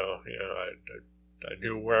paused, so, you know, I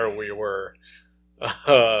knew where we were.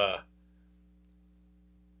 But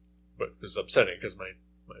it was upsetting because my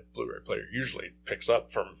Blu-ray player usually picks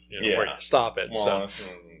up from where you stop it. Well, So it's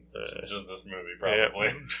just this movie, probably.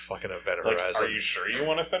 yeah, fucking Event It's like, Horizon. are you sure you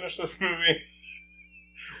want to finish this movie?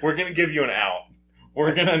 We're going to give you an out.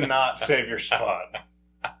 We're going to not save your spot.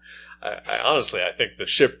 I honestly, I think the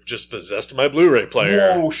ship just possessed my Blu-ray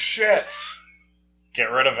player. Whoa, shit! Get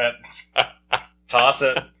rid of it. Toss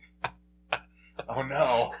it. Oh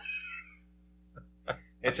no.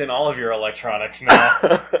 It's in all of your electronics now.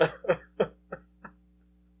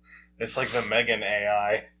 It's like the Megan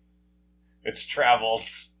AI. It's traveled.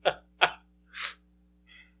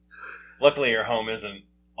 Luckily your home isn't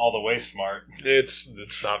all the way smart. It's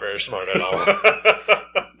not very smart at all.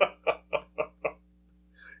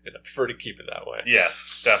 And I prefer to keep it that way.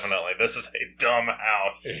 Yes, definitely. This is a dumb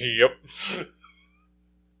house. Yep.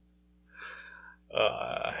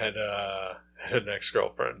 I had an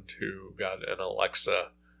ex-girlfriend who got an Alexa,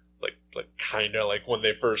 like kind of like when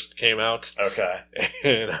they first came out, Okay.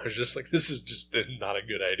 and I was just like, this is just not a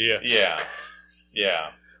good idea. Yeah.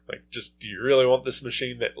 Yeah. Like, just, do you really want this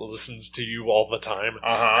machine that listens to you all the time?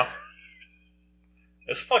 Uh-huh.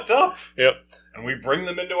 It's fucked up. Yep. And we bring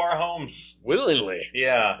them into our homes. Willingly.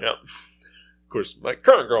 Yeah. Yep. Of course, my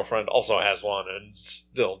current girlfriend also has one, and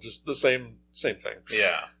still just the same thing.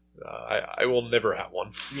 Yeah. I will never have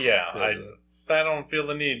one. Yeah. There's I don't feel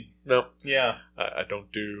the need. No. Yeah. I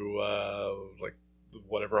don't do, like,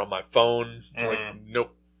 whatever on my phone. Like,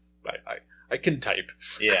 nope. I can type.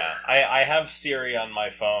 Yeah. I have Siri on my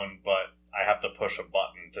phone, but I have to push a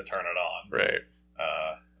button to turn it on. Right.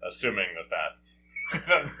 Assuming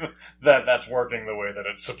that's working the way that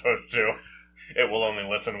it's supposed to. It will only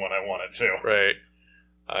listen when I want it to. Right.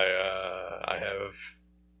 I have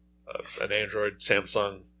an Android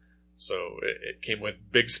Samsung, so it came with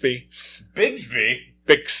Bixby. Bixby?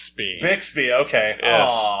 Bixby. Bixby, okay.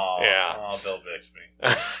 Yes. Aww. Yeah. Oh, Bill Bixby.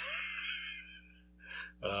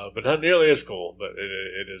 But not nearly as cool, but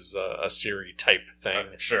it is a Siri type thing.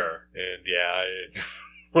 Sure. And yeah,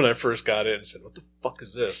 when I first got it and said, what the fuck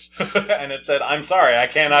is this? And it said, I'm sorry, I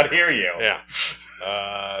cannot hear you. Yeah.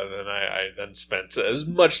 Then I then spent as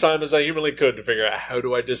much time as I humanly could to figure out how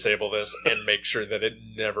do I disable this and make sure that it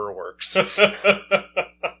never works. The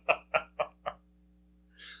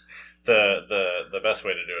best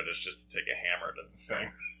way to do it is just to take a hammer to the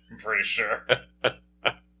thing. I'm pretty sure.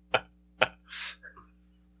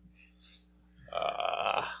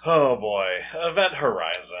 Oh boy, Event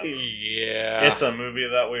Horizon. Yeah, It's a movie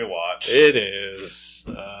that we watched. it is.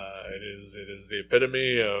 It is the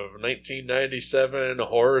epitome of 1997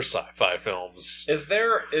 horror sci-fi films. Is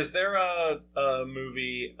there a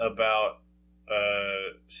movie about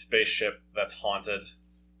a spaceship that's haunted,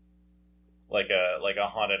 like a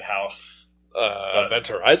haunted house? Event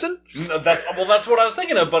Horizon? No, that's what I was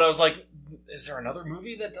thinking of. But I was like, is there another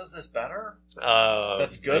movie that does this better?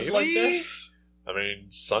 That's good maybe? like this. I mean,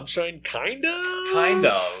 Sunshine, kind of. Kind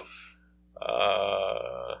of.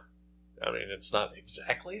 I mean, it's not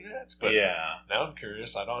exactly that, but Yeah. now I'm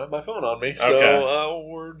curious. I don't have my phone on me, Okay. so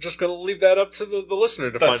we're just going to leave that up to the listener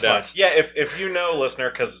to That's find fine. out. Yeah, if you know, listener,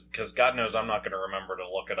 because God knows I'm not going to remember to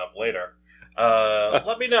look it up later.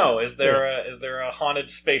 Let me know. Is there a haunted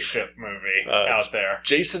spaceship movie out there?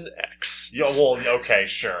 Jason X. Yeah, well, okay,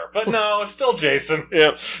 sure, but no, it's still Jason.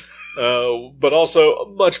 Yep. But also a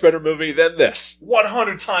much better movie than this.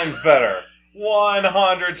 100 times better.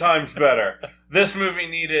 100 times better. This movie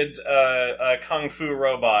needed a kung fu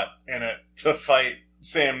robot in it to fight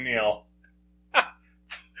Sam Neill.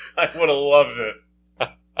 I would have loved it.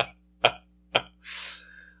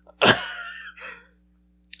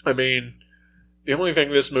 I mean, the only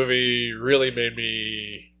thing this movie really made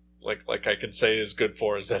me like I can say is good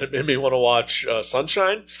for is that it made me want to watch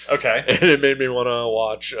Sunshine, Okay. and it made me want to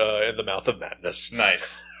watch In the Mouth of Madness.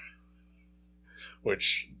 Nice.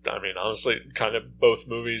 which, I mean, honestly, kind of both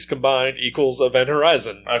movies combined equals Event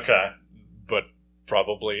Horizon, Okay. but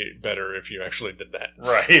probably better if you actually did that.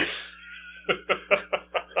 Right.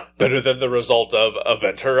 Better than the result of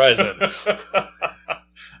Event Horizon.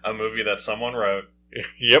 A movie that someone wrote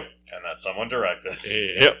Yep. and that someone directed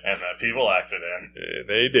Yep. and that people acted in.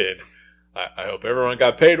 They did. I hope everyone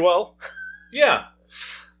got paid well. Yeah.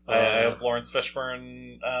 I hope Lawrence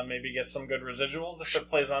Fishburne maybe gets some good residuals if it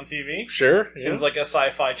plays on TV. Sure. Seems like a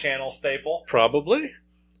Sci-Fi Channel staple. Probably.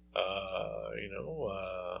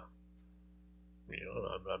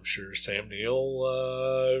 I'm sure Sam Neill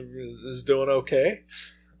is doing okay.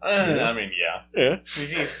 I mean, yeah. Yeah.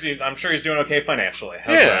 I'm sure he's doing okay financially.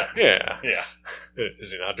 How's that? Yeah. Yeah.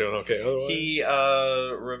 Is he not doing okay otherwise? He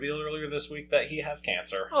revealed earlier this week that he has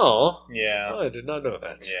cancer. Oh. Yeah. I did not know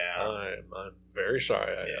that. Yeah. I'm very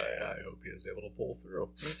sorry. Yeah. I hope he is able to pull through.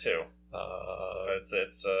 Me too.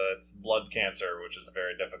 It's blood cancer, which is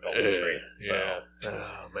very difficult to treat. So. Yeah.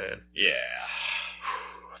 Oh, man. Yeah.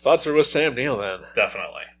 Thoughts are with Sam Neill, then.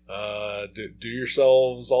 Definitely. Do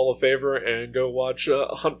yourselves all a favor and go watch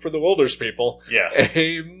Hunt for the Wilders People. Yes.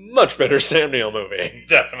 A much better Sam Neill movie.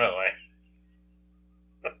 Definitely.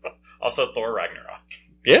 Also, Thor Ragnarok.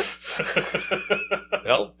 Yeah.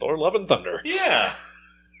 Well, Thor Love and Thunder. Yeah.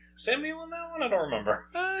 Sam Neill in that one? I don't remember.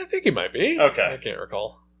 I think he might be. Okay. I can't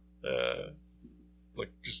recall.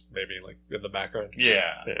 Just maybe in the background.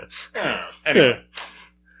 Yeah. Yeah. Anyway.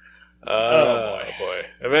 Oh boy.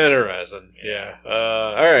 Event Horizon. Yeah.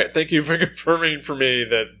 All right. Thank you for confirming for me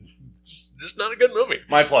that it's just not a good movie.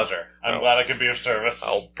 My pleasure. I'm glad I could be of service.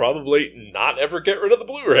 I'll probably not ever get rid of the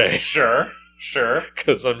Blu-ray. Sure.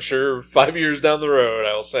 Because I'm sure 5 years down the road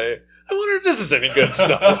I'll say, I wonder if this is any good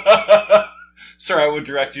stuff. Sir, I would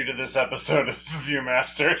direct you to this episode of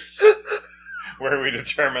Viewmasters, where we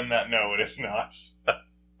determine that no, it is not.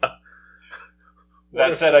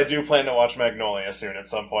 That said, I do plan to watch Magnolia soon at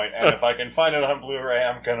some point, and if I can find it on Blu-ray,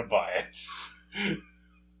 I'm gonna buy it.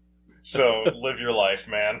 So, live your life,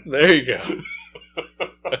 man. There you go.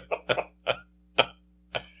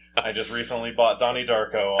 I just recently bought Donnie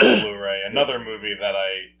Darko on Blu-ray, another movie that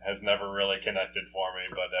has never really connected for me,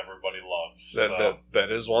 but everybody loves. That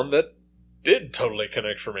is one that did totally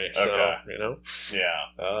connect for me. So, Okay.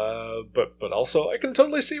 Yeah. But also, I can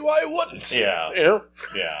totally see why it wouldn't. Yeah.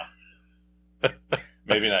 Yeah.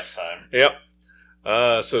 Maybe next time. Yep.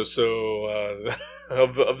 So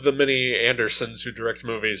of the many Andersons who direct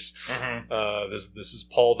movies, this is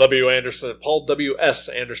Paul W. Anderson, Paul W.S.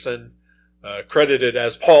 Anderson, credited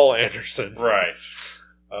as Paul Anderson. Right.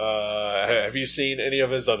 Have you seen any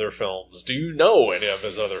of his other films? Do you know any of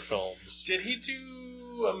his other films? Did he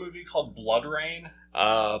do a movie called Blood Rain?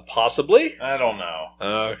 Possibly. I don't know.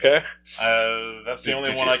 Okay. That's the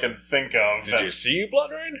only one I can think of. Did you see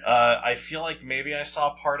Blood Rain? I feel like maybe I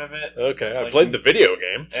saw part of it. Okay, I played the video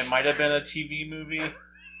game. It might have been a TV movie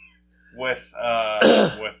with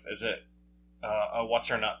is it what's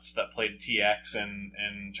her nuts that played TX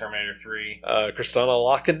in Terminator 3? Kristanna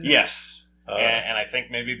Loken. Yes. And I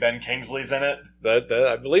think maybe Ben Kingsley's in it. That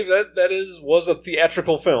I believe that was a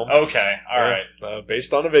theatrical film. Okay, all right.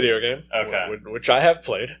 Based on a video game. Okay, which I have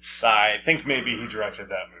played. I think maybe he directed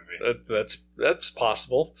that movie. That's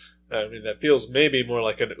possible. I mean, that feels maybe more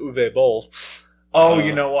like an Uwe Boll. Oh,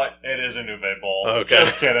 you know what? It is an Uwe Boll. Okay.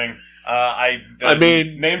 Just kidding. I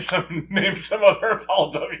mean, name some other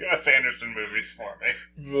Paul W.S. Anderson movies for me.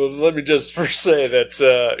 Well, let me just first say that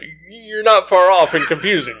you're not far off in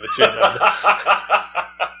confusing the two men.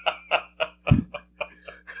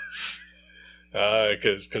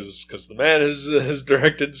 Because the man has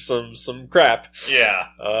directed some crap. Yeah.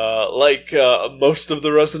 Like most of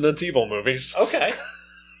the Resident Evil movies. Okay.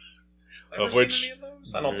 Of which any of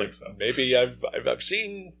those? I don't think so. Maybe I've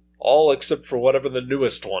seen all except for whatever the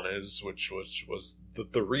newest one is, which was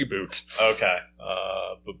the reboot. Okay.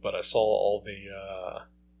 But I saw all the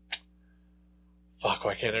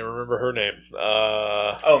why can't I remember her name?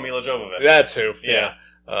 Mila Jovovich. That's who. Yeah.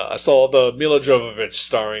 I saw the Mila Jovovich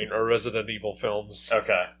starring Resident Evil films.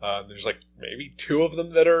 Okay. There's maybe 2 of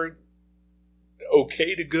them that are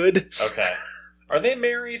okay to good. Okay. Are they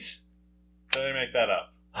married? Or did they make that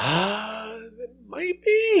up? It might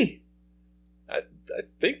be. I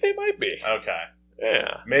think they might be. Okay.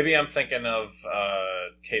 Yeah. Maybe I'm thinking of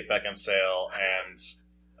Kate Beckinsale and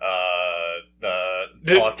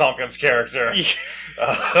Paula Tompkins' character and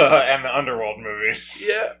the Underworld movies.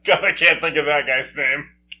 Yeah. God, I can't think of that guy's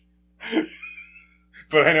name.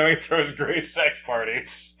 But I know he throws great sex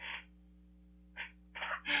parties.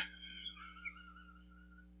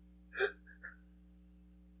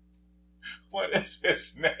 What is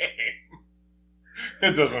his name?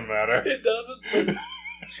 It doesn't matter. It doesn't.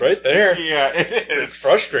 It's right there. Yeah, It's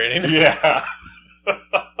frustrating. Yeah.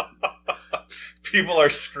 People are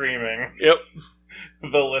screaming. Yep.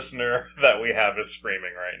 The listener that we have is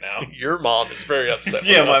screaming right now. Your mom is very upset.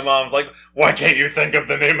 Yeah, with my us. mom's like, why can't you think of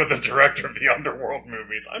the name of the director of the Underworld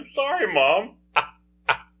movies? I'm sorry, Mom.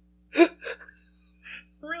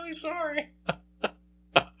 Really sorry.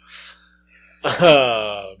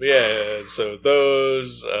 Yeah, so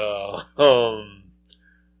those, I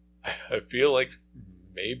feel like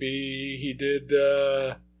maybe he did,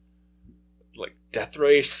 like Death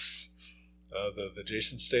Race, the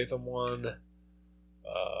Jason Statham one,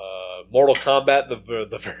 Mortal Kombat,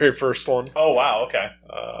 the very first one. Oh, wow, okay.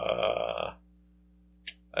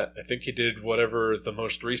 I think he did whatever the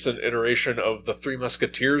most recent iteration of the Three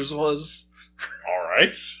Musketeers was. All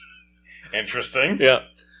right. Interesting. Yeah.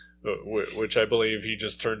 Which I believe he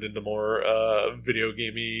just turned into more video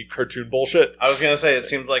gamey cartoon bullshit. I was gonna say it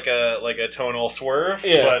seems like a tonal swerve,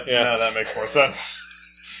 Yeah, but yeah. no, that makes more sense.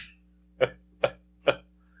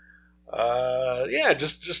 Yeah,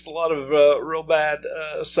 just a lot of real bad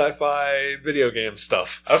sci-fi video game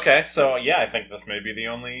stuff. Okay, so yeah, I think this may be the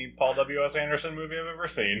only Paul W.S. Anderson movie I've ever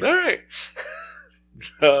seen. All right.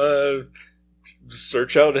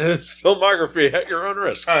 Search out his filmography at your own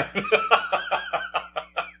risk. I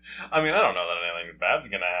mean, I don't know that anything bad's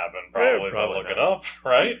gonna happen. Probably, if I probably look not. it up,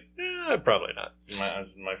 right? Yeah, probably not.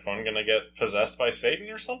 Is my phone gonna get possessed by Satan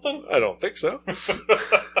or something? I don't think so.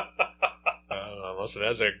 Unless it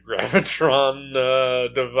has a Gravitron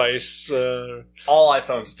device. All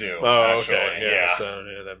iPhones do. Oh, actually. okay. Yeah. So,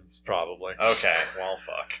 yeah, then probably. Okay. Well,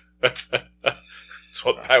 fuck. It's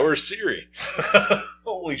what powers Siri.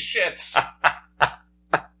 Holy shit.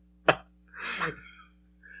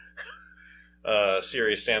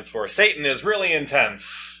 Siri stands for Satan is really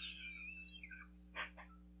intense.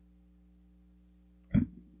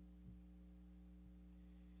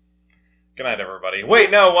 Good night, everybody. Wait,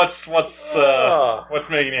 no. What's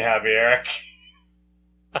making you happy, Eric?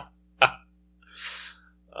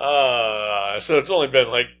 So it's only been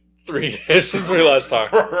like 3 days since we last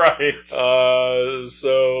talked. Right.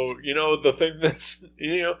 So the thing that's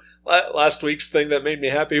last week's thing that made me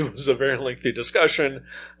happy was a very lengthy discussion.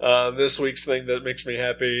 This week's thing that makes me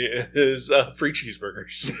happy is free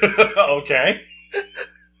cheeseburgers. Okay.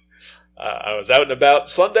 I was out and about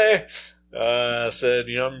Sunday. Said,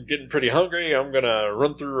 I'm getting pretty hungry. I'm gonna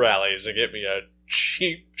run through Rallies and get me a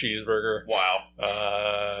cheap cheeseburger. Wow.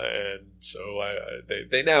 And so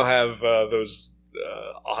they now have those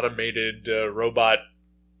automated robot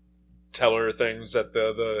teller things at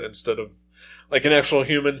the instead of like an actual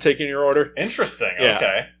human taking your order. Interesting. Yeah.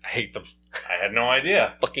 Okay. I hate them. I had no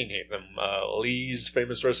idea. Fucking hate them. Lee's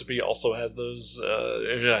famous recipe also has those.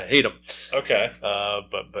 I hate them. Okay.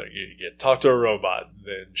 But you talk to a robot,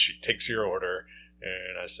 then she takes your order,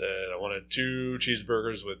 and I said I wanted 2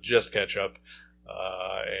 cheeseburgers with just ketchup,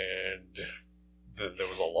 and then there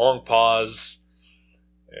was a long pause,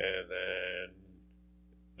 and then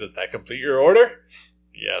does that complete your order?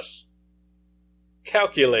 Yes.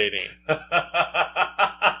 Calculating.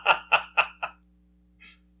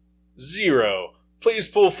 0. Please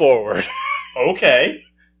pull forward. Okay.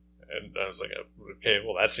 And I was like, okay,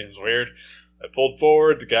 well, that seems weird. I pulled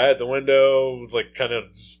forward. The guy at the window was like,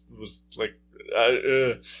 and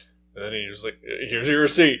then he was like, here's your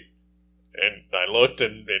receipt. And I looked,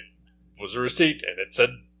 and it was a receipt, and it said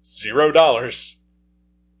 $0.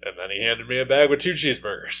 And then he handed me a bag with 2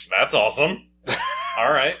 cheeseburgers. That's awesome.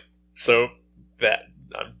 All right. So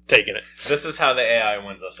I'm taking it. This is how the AI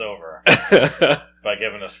wins us over. By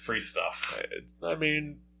giving us free stuff. I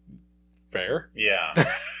mean, fair. Yeah.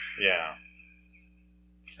 Yeah.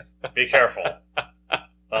 Be careful. That's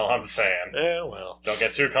all I'm saying. Yeah, well. Don't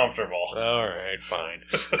get too comfortable. All right, fine.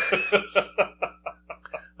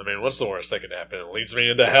 I mean, what's the worst that could happen? It leads me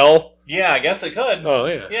into hell? Yeah, I guess it could. Oh,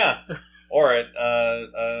 yeah. Yeah. Or it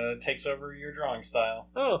takes over your drawing style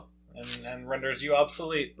Oh, and renders you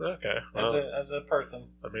obsolete okay. as Well, as a person.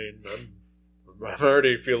 I mean, I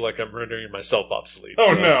already feel like I'm rendering myself obsolete.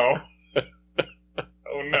 Oh, so. no.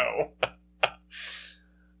 Oh, no.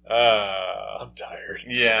 I'm tired.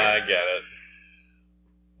 Yeah, I get it.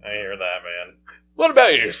 I hear that, man. What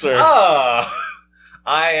about you, sir?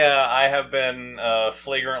 I have been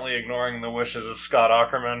flagrantly ignoring the wishes of Scott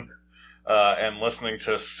Aukerman and listening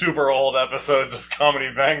to super old episodes of Comedy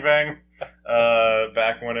Bang Bang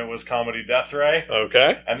back when it was Comedy Death Ray.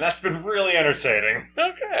 Okay. And that's been really entertaining.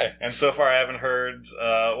 Okay. And so far I haven't heard,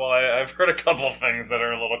 I've heard a couple of things that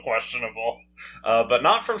are a little questionable, but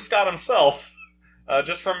not from Scott himself.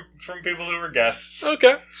 just from people who were guests.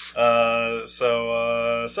 Okay.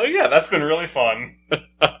 So yeah, that's been really fun.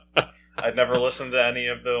 I'd never listened to any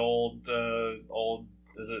of the old.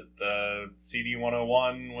 Is it CD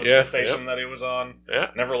 101 was the station that he was on?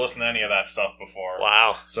 Yeah. Never listened to any of that stuff before.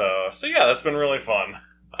 Wow. So yeah, that's been really fun.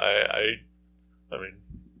 I mean,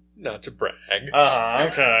 not to brag.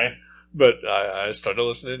 Okay. But I started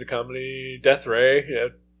listening to Comedy Death Ray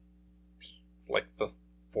at like the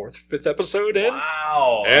 4th, 5th episode in.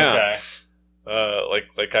 Wow. Yeah. Okay.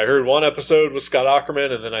 Like I heard one episode with Scott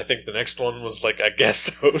Aukerman, and then I think the next one was like a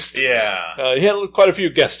guest host. Yeah. He had quite a few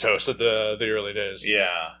guest hosts at the early days.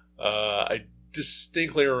 Yeah. I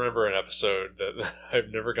distinctly remember an episode that I've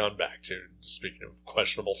never gone back to. Speaking of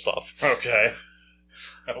questionable stuff. Okay.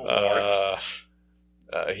 Oh,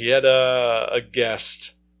 he had a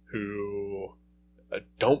guest who I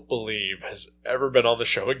don't believe has ever been on the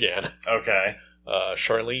show again. Okay.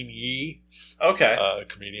 Charlene Yee. Okay.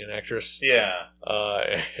 Comedian actress. Yeah.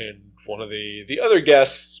 And one of the other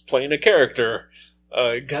guests playing a character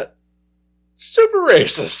got super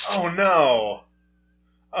racist. Oh no.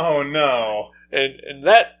 Oh no. And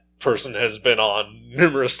that person has been on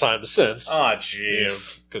numerous times since. Oh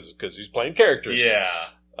jeez. Because he's playing characters. Yeah.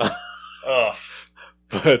 Ugh.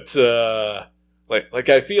 But like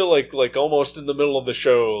I feel like almost in the middle of the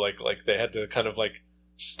show, like they had to kind of like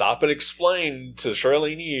stop and explain to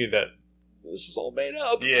Charlene Yee that this is all made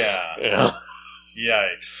up. Yeah. You know?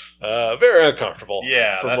 Yikes. Very uncomfortable.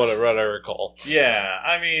 Yeah. From what I recall. Yeah.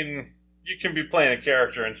 I mean, you can be playing a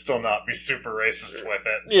character and still not be super racist with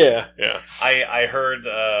it. Yeah. Yeah. I heard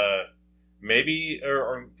maybe,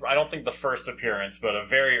 or I don't think the first appearance, but a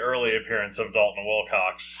very early appearance of Dalton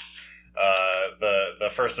Wilcox. The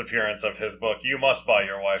first appearance of his book, You Must Buy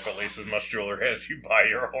Your Wife at least as much jewelry as you buy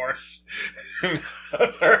your horse.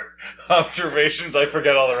 Other observations, I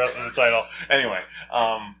forget all the rest of the title. Anyway,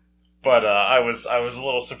 but I was a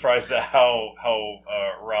little surprised at how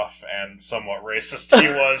rough and somewhat racist he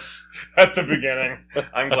was at the beginning.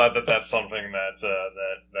 I'm glad that that's something that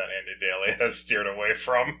Andy Daly has steered away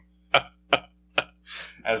from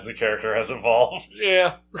as the character has evolved.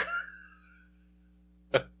 Yeah.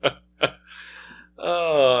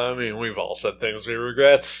 I mean, we've all said things we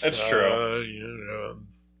regret. It's true.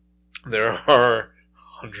 There are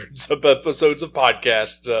hundreds of episodes of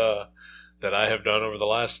podcasts that I have done over the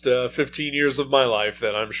last 15 years of my life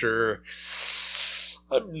that I'm sure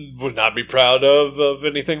I would not be proud of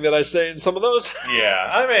anything that I say in some of those. Yeah,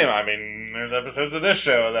 I mean, there's episodes of this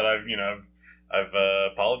show that I've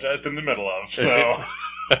apologized in the middle of. So,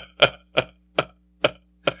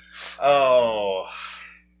 oh.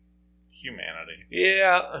 Humanity.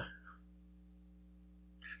 Yeah.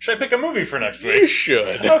 Should I pick a movie for next week? You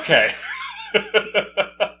should. Okay.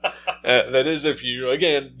 That is if you,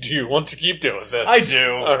 again, do you want to keep doing this? I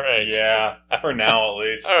do. All right. Yeah, for now at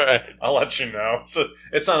least. All right. I'll let you know. So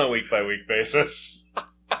it's on a week-by-week basis.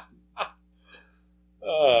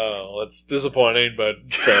 Oh, that's disappointing, but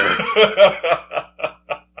fair.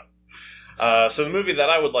 So the movie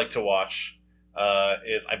that I would like to watch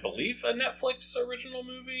is, I believe, a Netflix original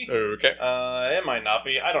movie. Okay. It might not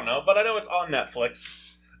be. I don't know, but I know it's on Netflix.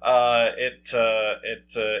 It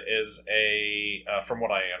is a, from what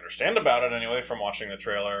I understand about it anyway, from watching the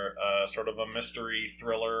trailer, sort of a mystery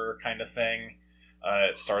thriller kind of thing.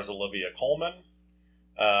 It stars Olivia Colman,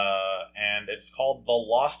 and it's called The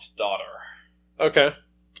Lost Daughter. Okay.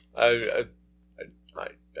 I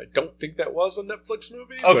don't think that was a Netflix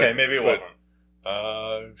movie. Okay, maybe it wasn't.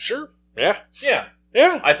 Sure. Yeah. Yeah.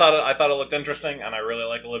 Yeah. I thought it looked interesting, and I really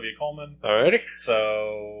like Olivia Colman. Alrighty.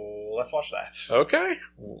 So let's watch that. Okay.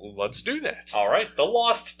 Let's do that. All right. The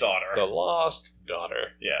Lost Daughter. The Lost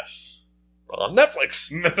Daughter. Yes. On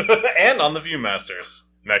Netflix. And on the Viewmasters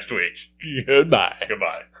next week. Goodbye.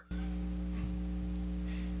 Goodbye.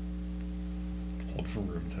 Hold for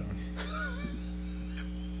room tone.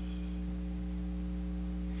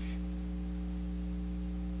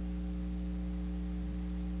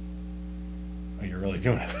 Oh, you're really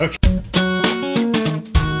doing it. Okay.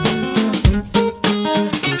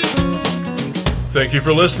 Thank you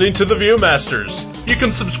for listening to The Viewmasters. You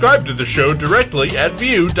can subscribe to the show directly at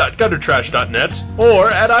view.guttertrash.net or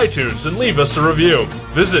at iTunes and leave us a review.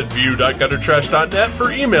 Visit view.guttertrash.net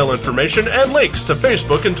for email information and links to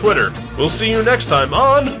Facebook and Twitter. We'll see you next time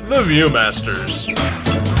on The Viewmasters.